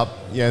step up,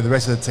 the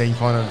rest of the team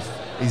kind of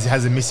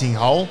has a missing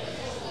hole.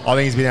 I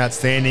think he's been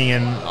outstanding,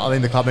 and I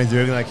think the club needs to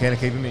do everything they can to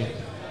keep him here.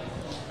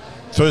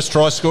 First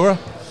try scorer?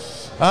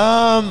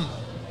 I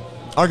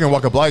reckon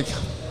Waka Blake.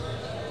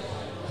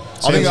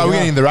 I think we're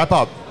getting the wrap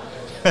up.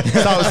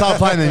 start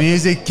playing the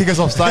music, kick us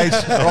off stage.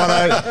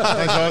 Righto.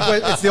 Thanks,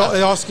 guys. It's the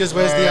Oscars.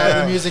 Where's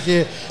the music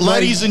here?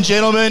 Ladies and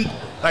gentlemen,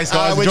 thanks,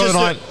 guys. we're Enjoy the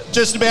night.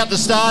 just about to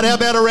start. How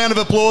about a round of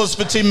applause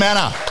for Tim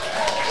Manor?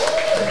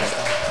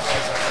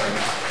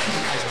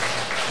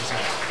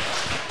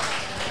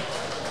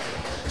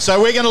 So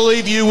we're going to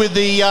leave you with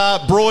the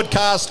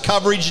broadcast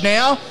coverage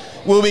now.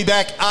 We'll be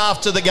back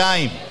after the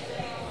game.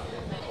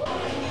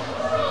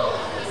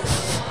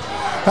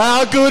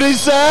 How good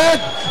is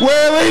that?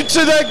 We're into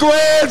the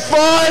grand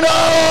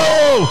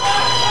final!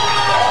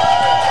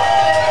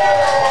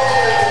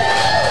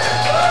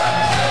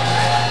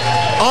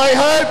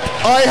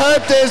 I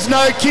hope there's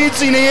no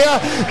kids in here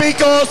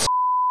because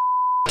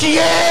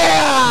yeah!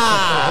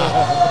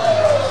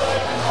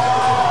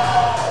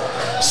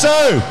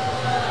 So,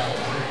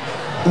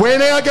 we're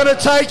now going to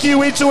take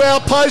you into our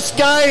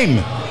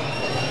post-game.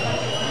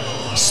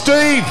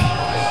 Steve.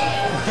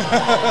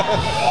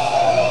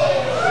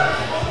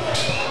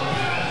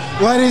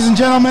 Ladies and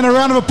gentlemen, a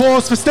round of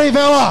applause for Steve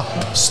Ella.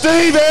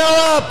 Steve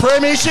Ella,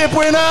 premiership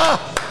winner.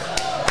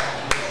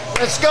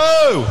 Let's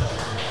go.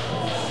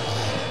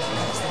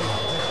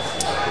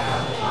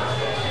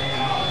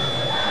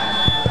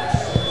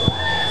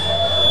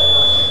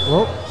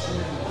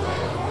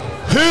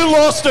 Who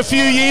lost a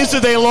few years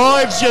of their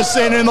lives just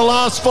then in the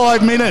last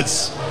 5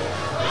 minutes?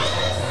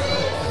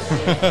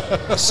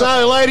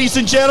 So, ladies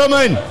and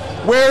gentlemen,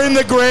 we're in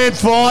the grand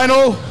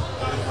final.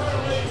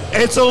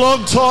 It's a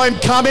long time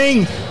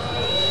coming,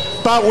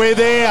 but we're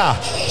there.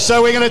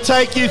 So we're going to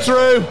take you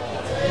through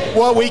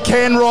what we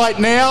can right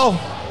now.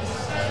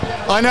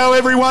 I know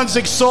everyone's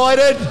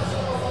excited,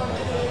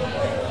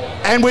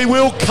 and we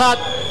will cut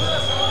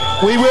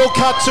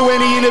to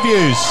any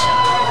interviews.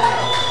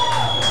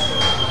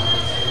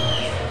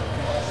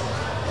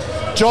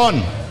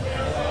 John.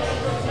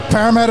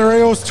 Parramatta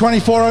Eels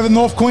 24 over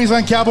North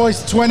Queensland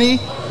Cowboys 20.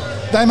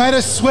 They made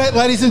us sweat,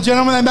 ladies and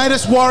gentlemen. They made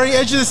us worry,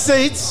 edge of the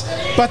seats,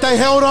 but they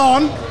held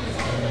on.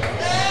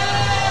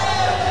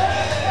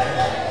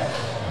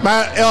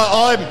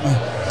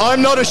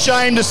 I'm not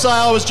ashamed to say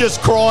I was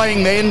just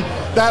crying then.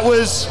 That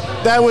was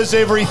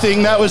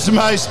everything. That was the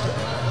most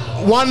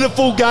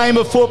wonderful game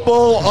of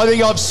football I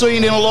think I've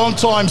seen in a long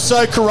time.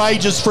 So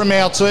courageous from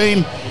our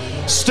team.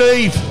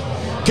 Steve,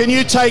 can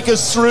you take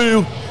us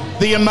through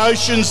the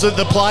emotions that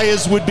the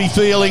players would be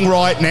feeling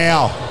right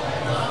now?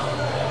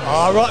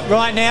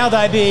 Right now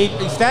they'd be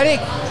ecstatic,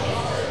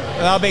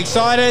 they'll be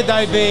excited,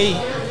 they'd be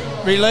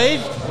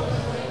relieved,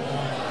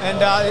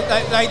 and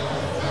that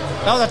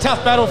was a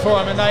tough battle for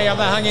them, and they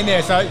hung in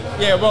there. So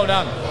yeah, well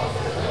done.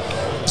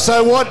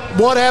 So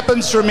what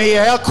happens from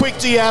here? How quick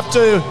do you have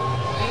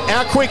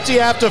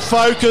to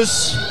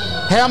focus?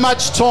 How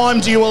much time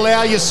do you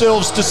allow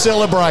yourselves to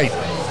celebrate?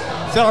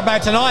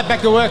 Celebrate tonight,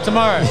 back to work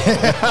tomorrow.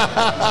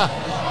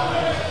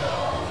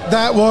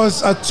 That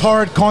was a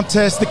torrid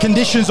contest. The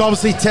conditions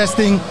obviously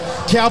testing.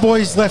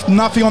 Cowboys left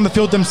nothing on the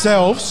field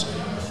themselves.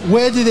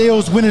 Where did the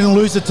Eels win it and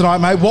lose it tonight,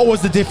 mate? What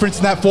was the difference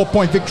in that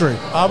 4-point victory?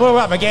 We were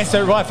up against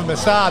it right from the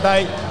start.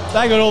 They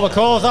got all the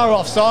calls. They were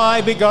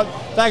offside. They got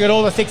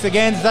all the 6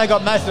 against. They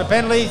got most of the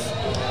penalties.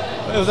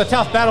 It was a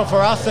tough battle for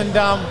us. And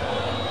the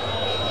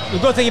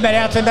good thing about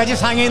our team, they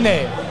just hung in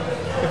there.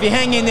 If you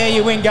hang in there,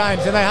 you win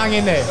games, and they hung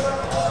in there.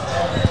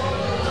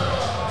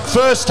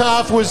 First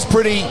half was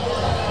pretty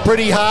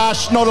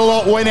harsh. Not a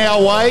lot went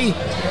our way.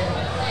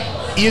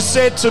 You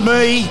said to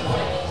me,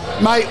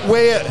 mate,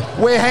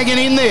 we're hanging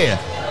in there.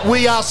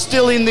 We are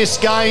still in this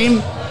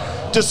game,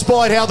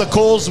 despite how the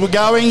calls were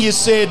going. You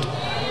said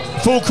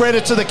full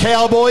credit to the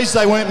Cowboys.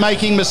 They weren't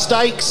making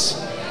mistakes.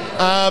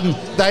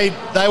 They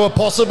were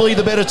possibly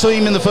the better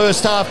team in the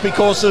first half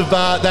because of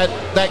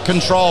that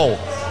control.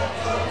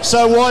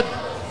 So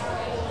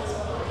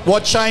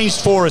what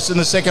changed for us in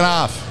the second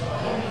half?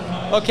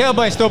 Well,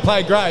 Cowboys still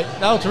played great.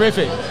 They were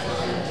terrific.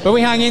 But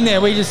we hung in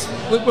there. We're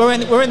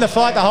in the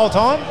fight the whole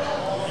time.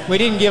 We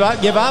didn't give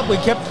up. We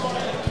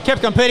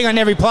kept competing on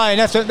every play, and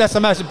that's the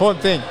most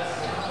important thing.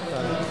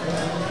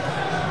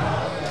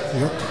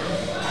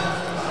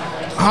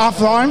 Half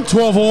time,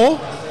 12-all.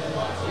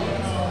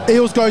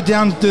 Eels go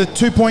down the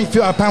 2-point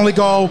penalty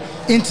goal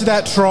into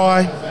that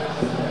try.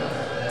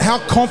 How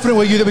confident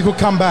were you that we could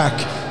come back?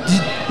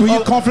 Were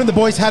you confident the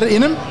boys had it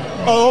in them?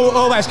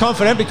 Always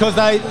confident, because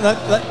they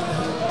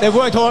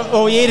worked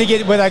all year to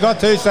get where they got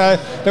to, so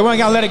they weren't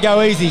going to let it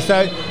go easy.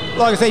 So,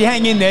 like I said, you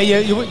hang in there,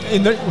 you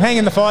hang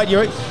in the fight,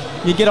 you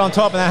get on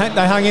top, and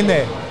they hung in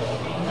there.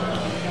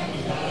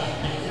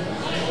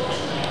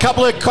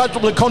 Couple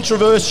of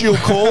controversial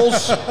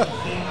calls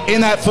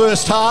in that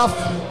first half.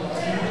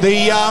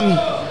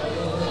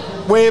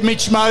 Where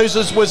Mitch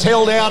Moses was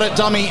held out at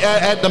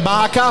the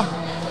marker,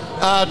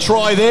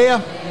 try there.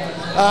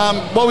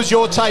 What was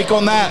your take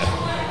on that?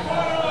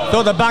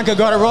 Thought the bunker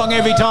got it wrong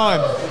every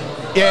time.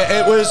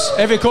 Yeah, it was.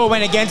 Every call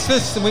went against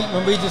us, and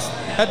we just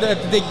had to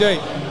dig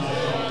deep.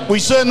 We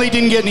certainly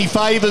didn't get any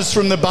favours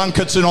from the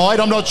bunker tonight.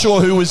 I'm not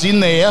sure who was in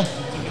there.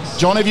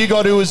 John, have you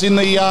got who was in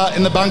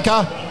the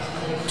bunker?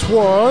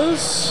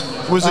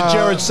 Was it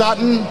Jared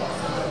Sutton?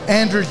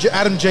 Adam G.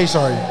 Adam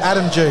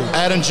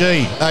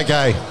G.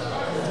 Okay.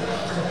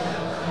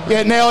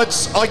 Yeah. Now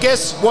I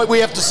guess what we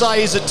have to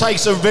say is it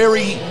takes a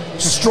very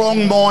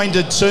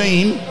strong-minded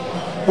team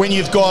when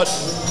you've got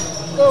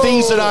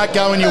things that aren't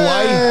going your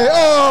way.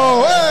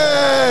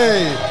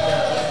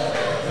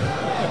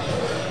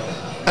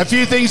 A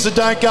few things that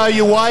don't go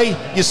your way,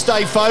 you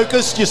stay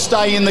focused, you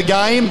stay in the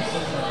game.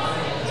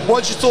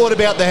 What's your thought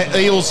about the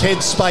Eels'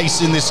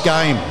 headspace in this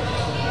game?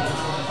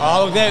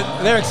 Oh, look,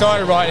 they're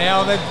excited right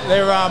now.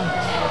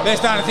 They're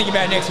starting to think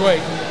about next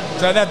week.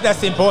 So that's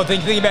the important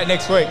thing. Think about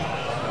next week.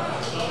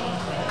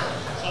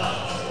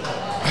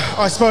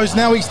 I suppose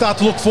now we start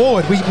to look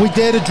forward. We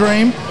dare to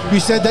dream. You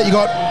said that you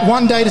got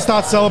 1 day to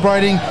start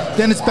celebrating,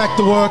 then it's back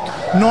to work.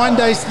 9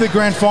 days to the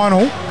grand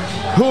final.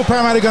 Who are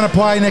Parramatta going to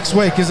play next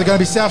week? Is it going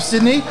to be South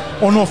Sydney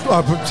or North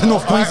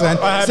Queensland?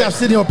 South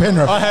Sydney or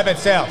Penrith? I hope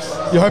it's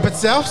South. You hope it's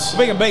South?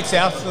 We can beat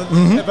South.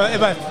 Mm-hmm.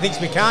 Everyone thinks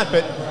we can't,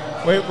 but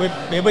we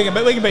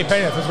can beat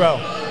Penrith as well.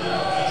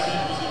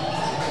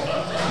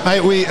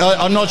 Mate,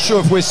 I'm not sure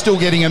if we're still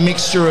getting a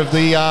mixture of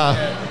the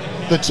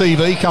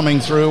TV coming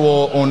through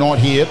or not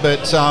here,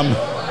 but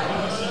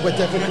we're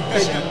definitely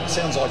competing.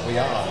 Sounds like we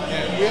are.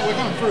 Yeah, we're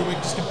going through.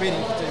 We're just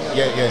competing for TV.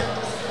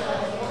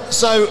 Yeah.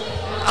 So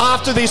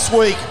after this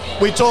week,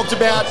 we talked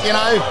about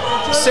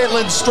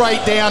settling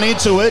straight down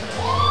into it.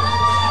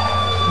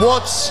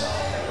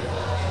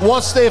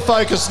 What's their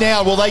focus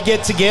now? Will they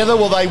get together?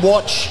 Will they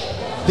watch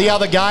the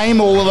other game,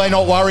 or will they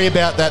not worry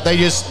about that? They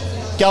just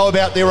go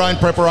about their own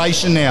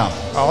preparation now.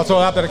 Oh, it's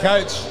all up to the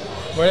coach.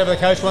 Whatever the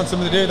coach wants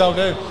them to do, they'll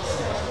do.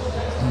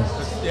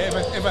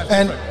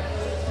 And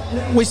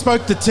we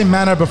spoke to Tim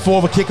Mannah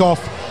before the kickoff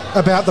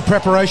about the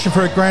preparation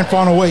for a grand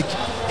final week.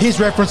 His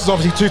reference is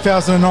obviously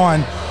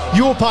 2009.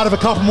 You were part of a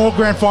couple more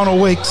grand final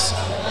weeks.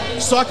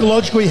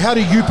 Psychologically, how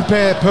do you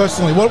prepare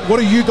personally? What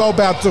do you go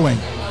about doing?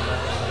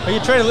 Well, you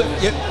treat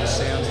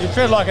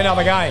it like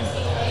another game.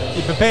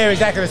 You prepare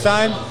exactly the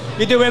same.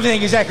 You do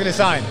everything exactly the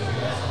same.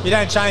 You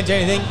don't change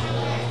anything.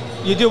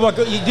 You do what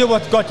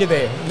got you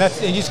there,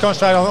 and you just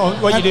concentrate on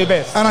what you do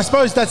best. And I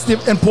suppose that's the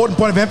important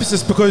point of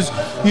emphasis, because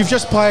you've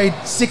just played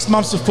 6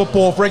 months of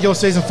football, regular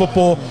season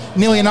football,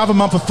 nearly another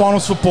month of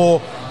finals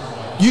football.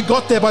 You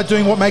got there by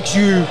doing what makes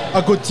you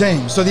a good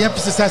team. So the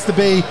emphasis has to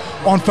be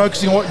on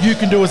focusing on what you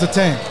can do as a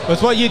team. Well,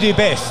 it's what you do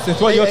best. It's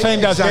what your team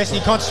does best.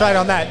 You concentrate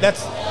on that.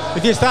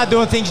 If you start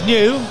doing things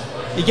new,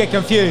 you get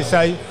confused.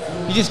 So you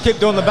just keep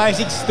doing the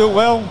basics, do it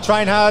well,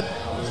 train hard,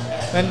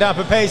 and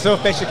prepare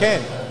yourself best you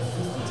can.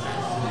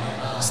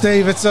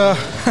 Steve, it's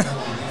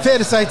fair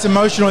to say it's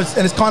emotional,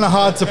 and it's kind of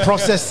hard to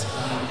process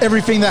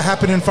everything that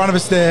happened in front of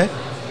us there.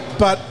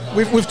 But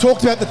we've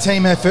talked about the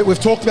team effort. We've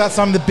talked about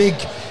some of the big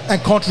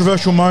and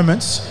controversial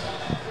moments.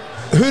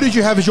 Who did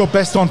you have as your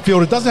best on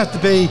field? It doesn't have to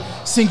be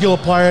singular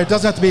player. It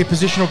doesn't have to be a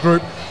positional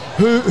group.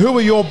 Who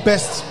were your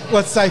best,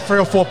 let's say, 3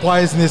 or 4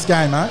 players in this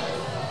game, mate?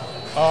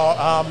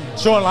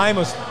 Sean Lane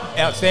was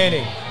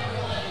outstanding.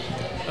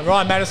 And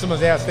Ryan Madison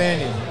was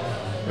outstanding.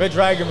 Red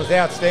Dragon was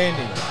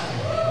outstanding.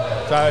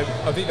 So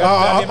I think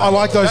I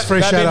like those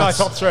 3 shout-outs. That'd be my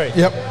top 3.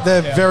 Yep,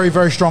 they're very,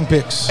 very strong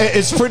picks.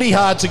 It's pretty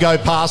hard to go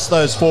past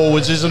those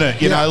forwards, isn't it?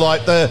 You know,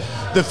 like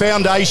the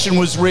foundation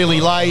was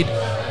really laid.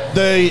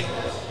 The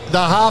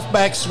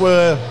halfbacks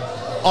were,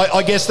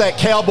 I guess that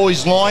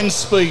Cowboys line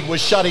speed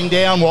was shutting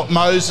down what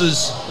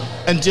Moses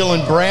and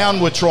Dylan Brown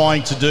were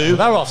trying to do.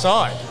 They were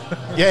offside.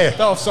 Yeah. They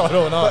were offside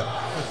all night.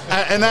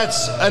 And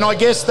I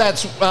guess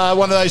that's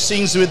one of those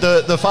things with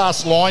the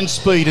fast line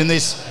speed in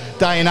this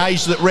day and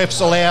age, that refs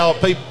allow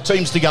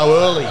teams to go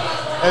early.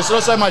 It's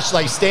not so much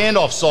they stand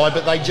offside,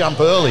 but they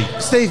jump early.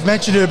 Steve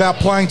mentioned it about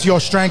playing to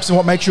your strengths and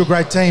what makes you a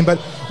great team, but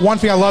one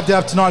thing I loved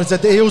out of tonight is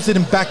that the Eels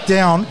didn't back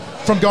down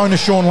from going to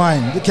Sean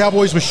Lane. The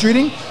Cowboys were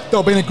shooting, they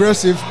were being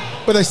aggressive,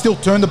 but they still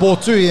turned the ball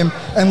to him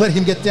and let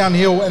him get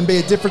downhill and be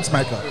a difference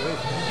maker.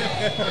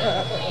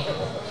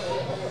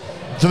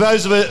 To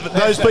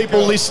those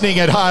people listening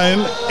at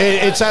home,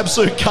 it's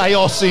absolute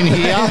chaos in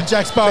here.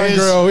 Jack's Bar and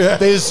Grill, yeah.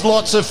 There's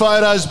lots of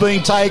photos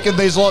being taken.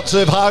 There's lots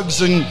of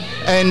hugs and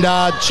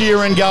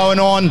cheering going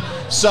on.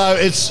 So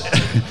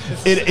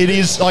it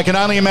is. I can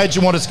only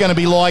imagine what it's going to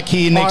be like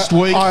here next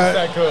week.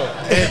 So cool.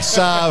 It's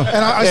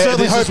and I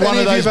certainly this hope is one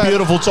of those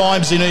beautiful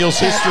times in Eels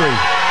history.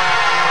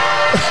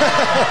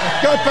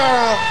 Go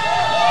Para!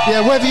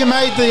 Yeah, whether you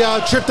made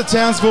the trip to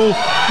Townsville,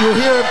 you'll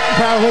hear it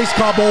Para Lease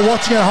Club or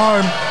watching at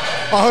home.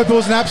 I hope it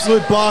was an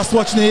absolute blast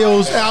watching the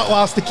Eels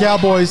outlast the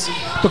Cowboys,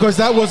 because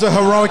that was a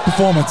heroic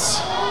performance.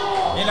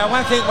 You know,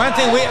 one thing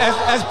we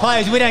as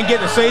players, we don't get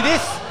to see this.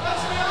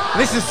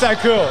 This is so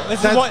cool.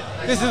 This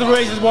is the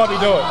reason why we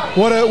do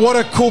it. What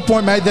a cool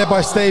point made there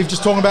by Steve,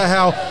 just talking about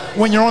how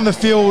when you're on the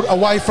field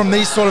away from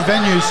these sort of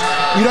venues,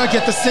 you don't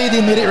get to see the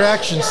immediate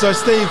reaction. So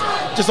Steve,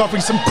 just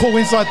offering some cool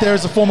insight there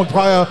as a former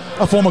player,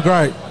 a former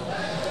great.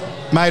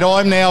 Mate,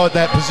 I'm now at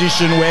that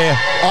position where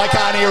I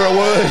can't hear a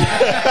word.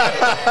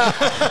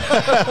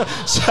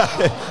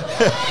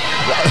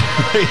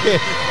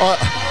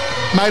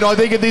 Mate, I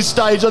think at this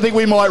stage, I think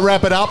we might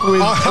wrap it up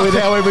with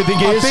how everything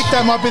is. I think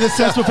that might be the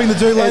sensible thing to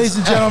do, ladies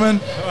and gentlemen.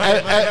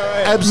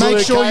 Absolute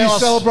Make sure chaos. you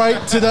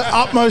celebrate to the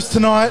utmost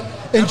tonight.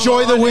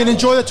 Enjoy the win.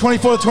 Enjoy the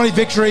 24-20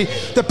 victory.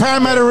 The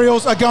Parramatta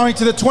Eels are going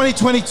to the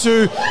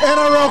 2022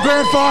 NRL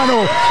Grand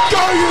Final.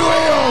 Go you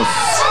Eels!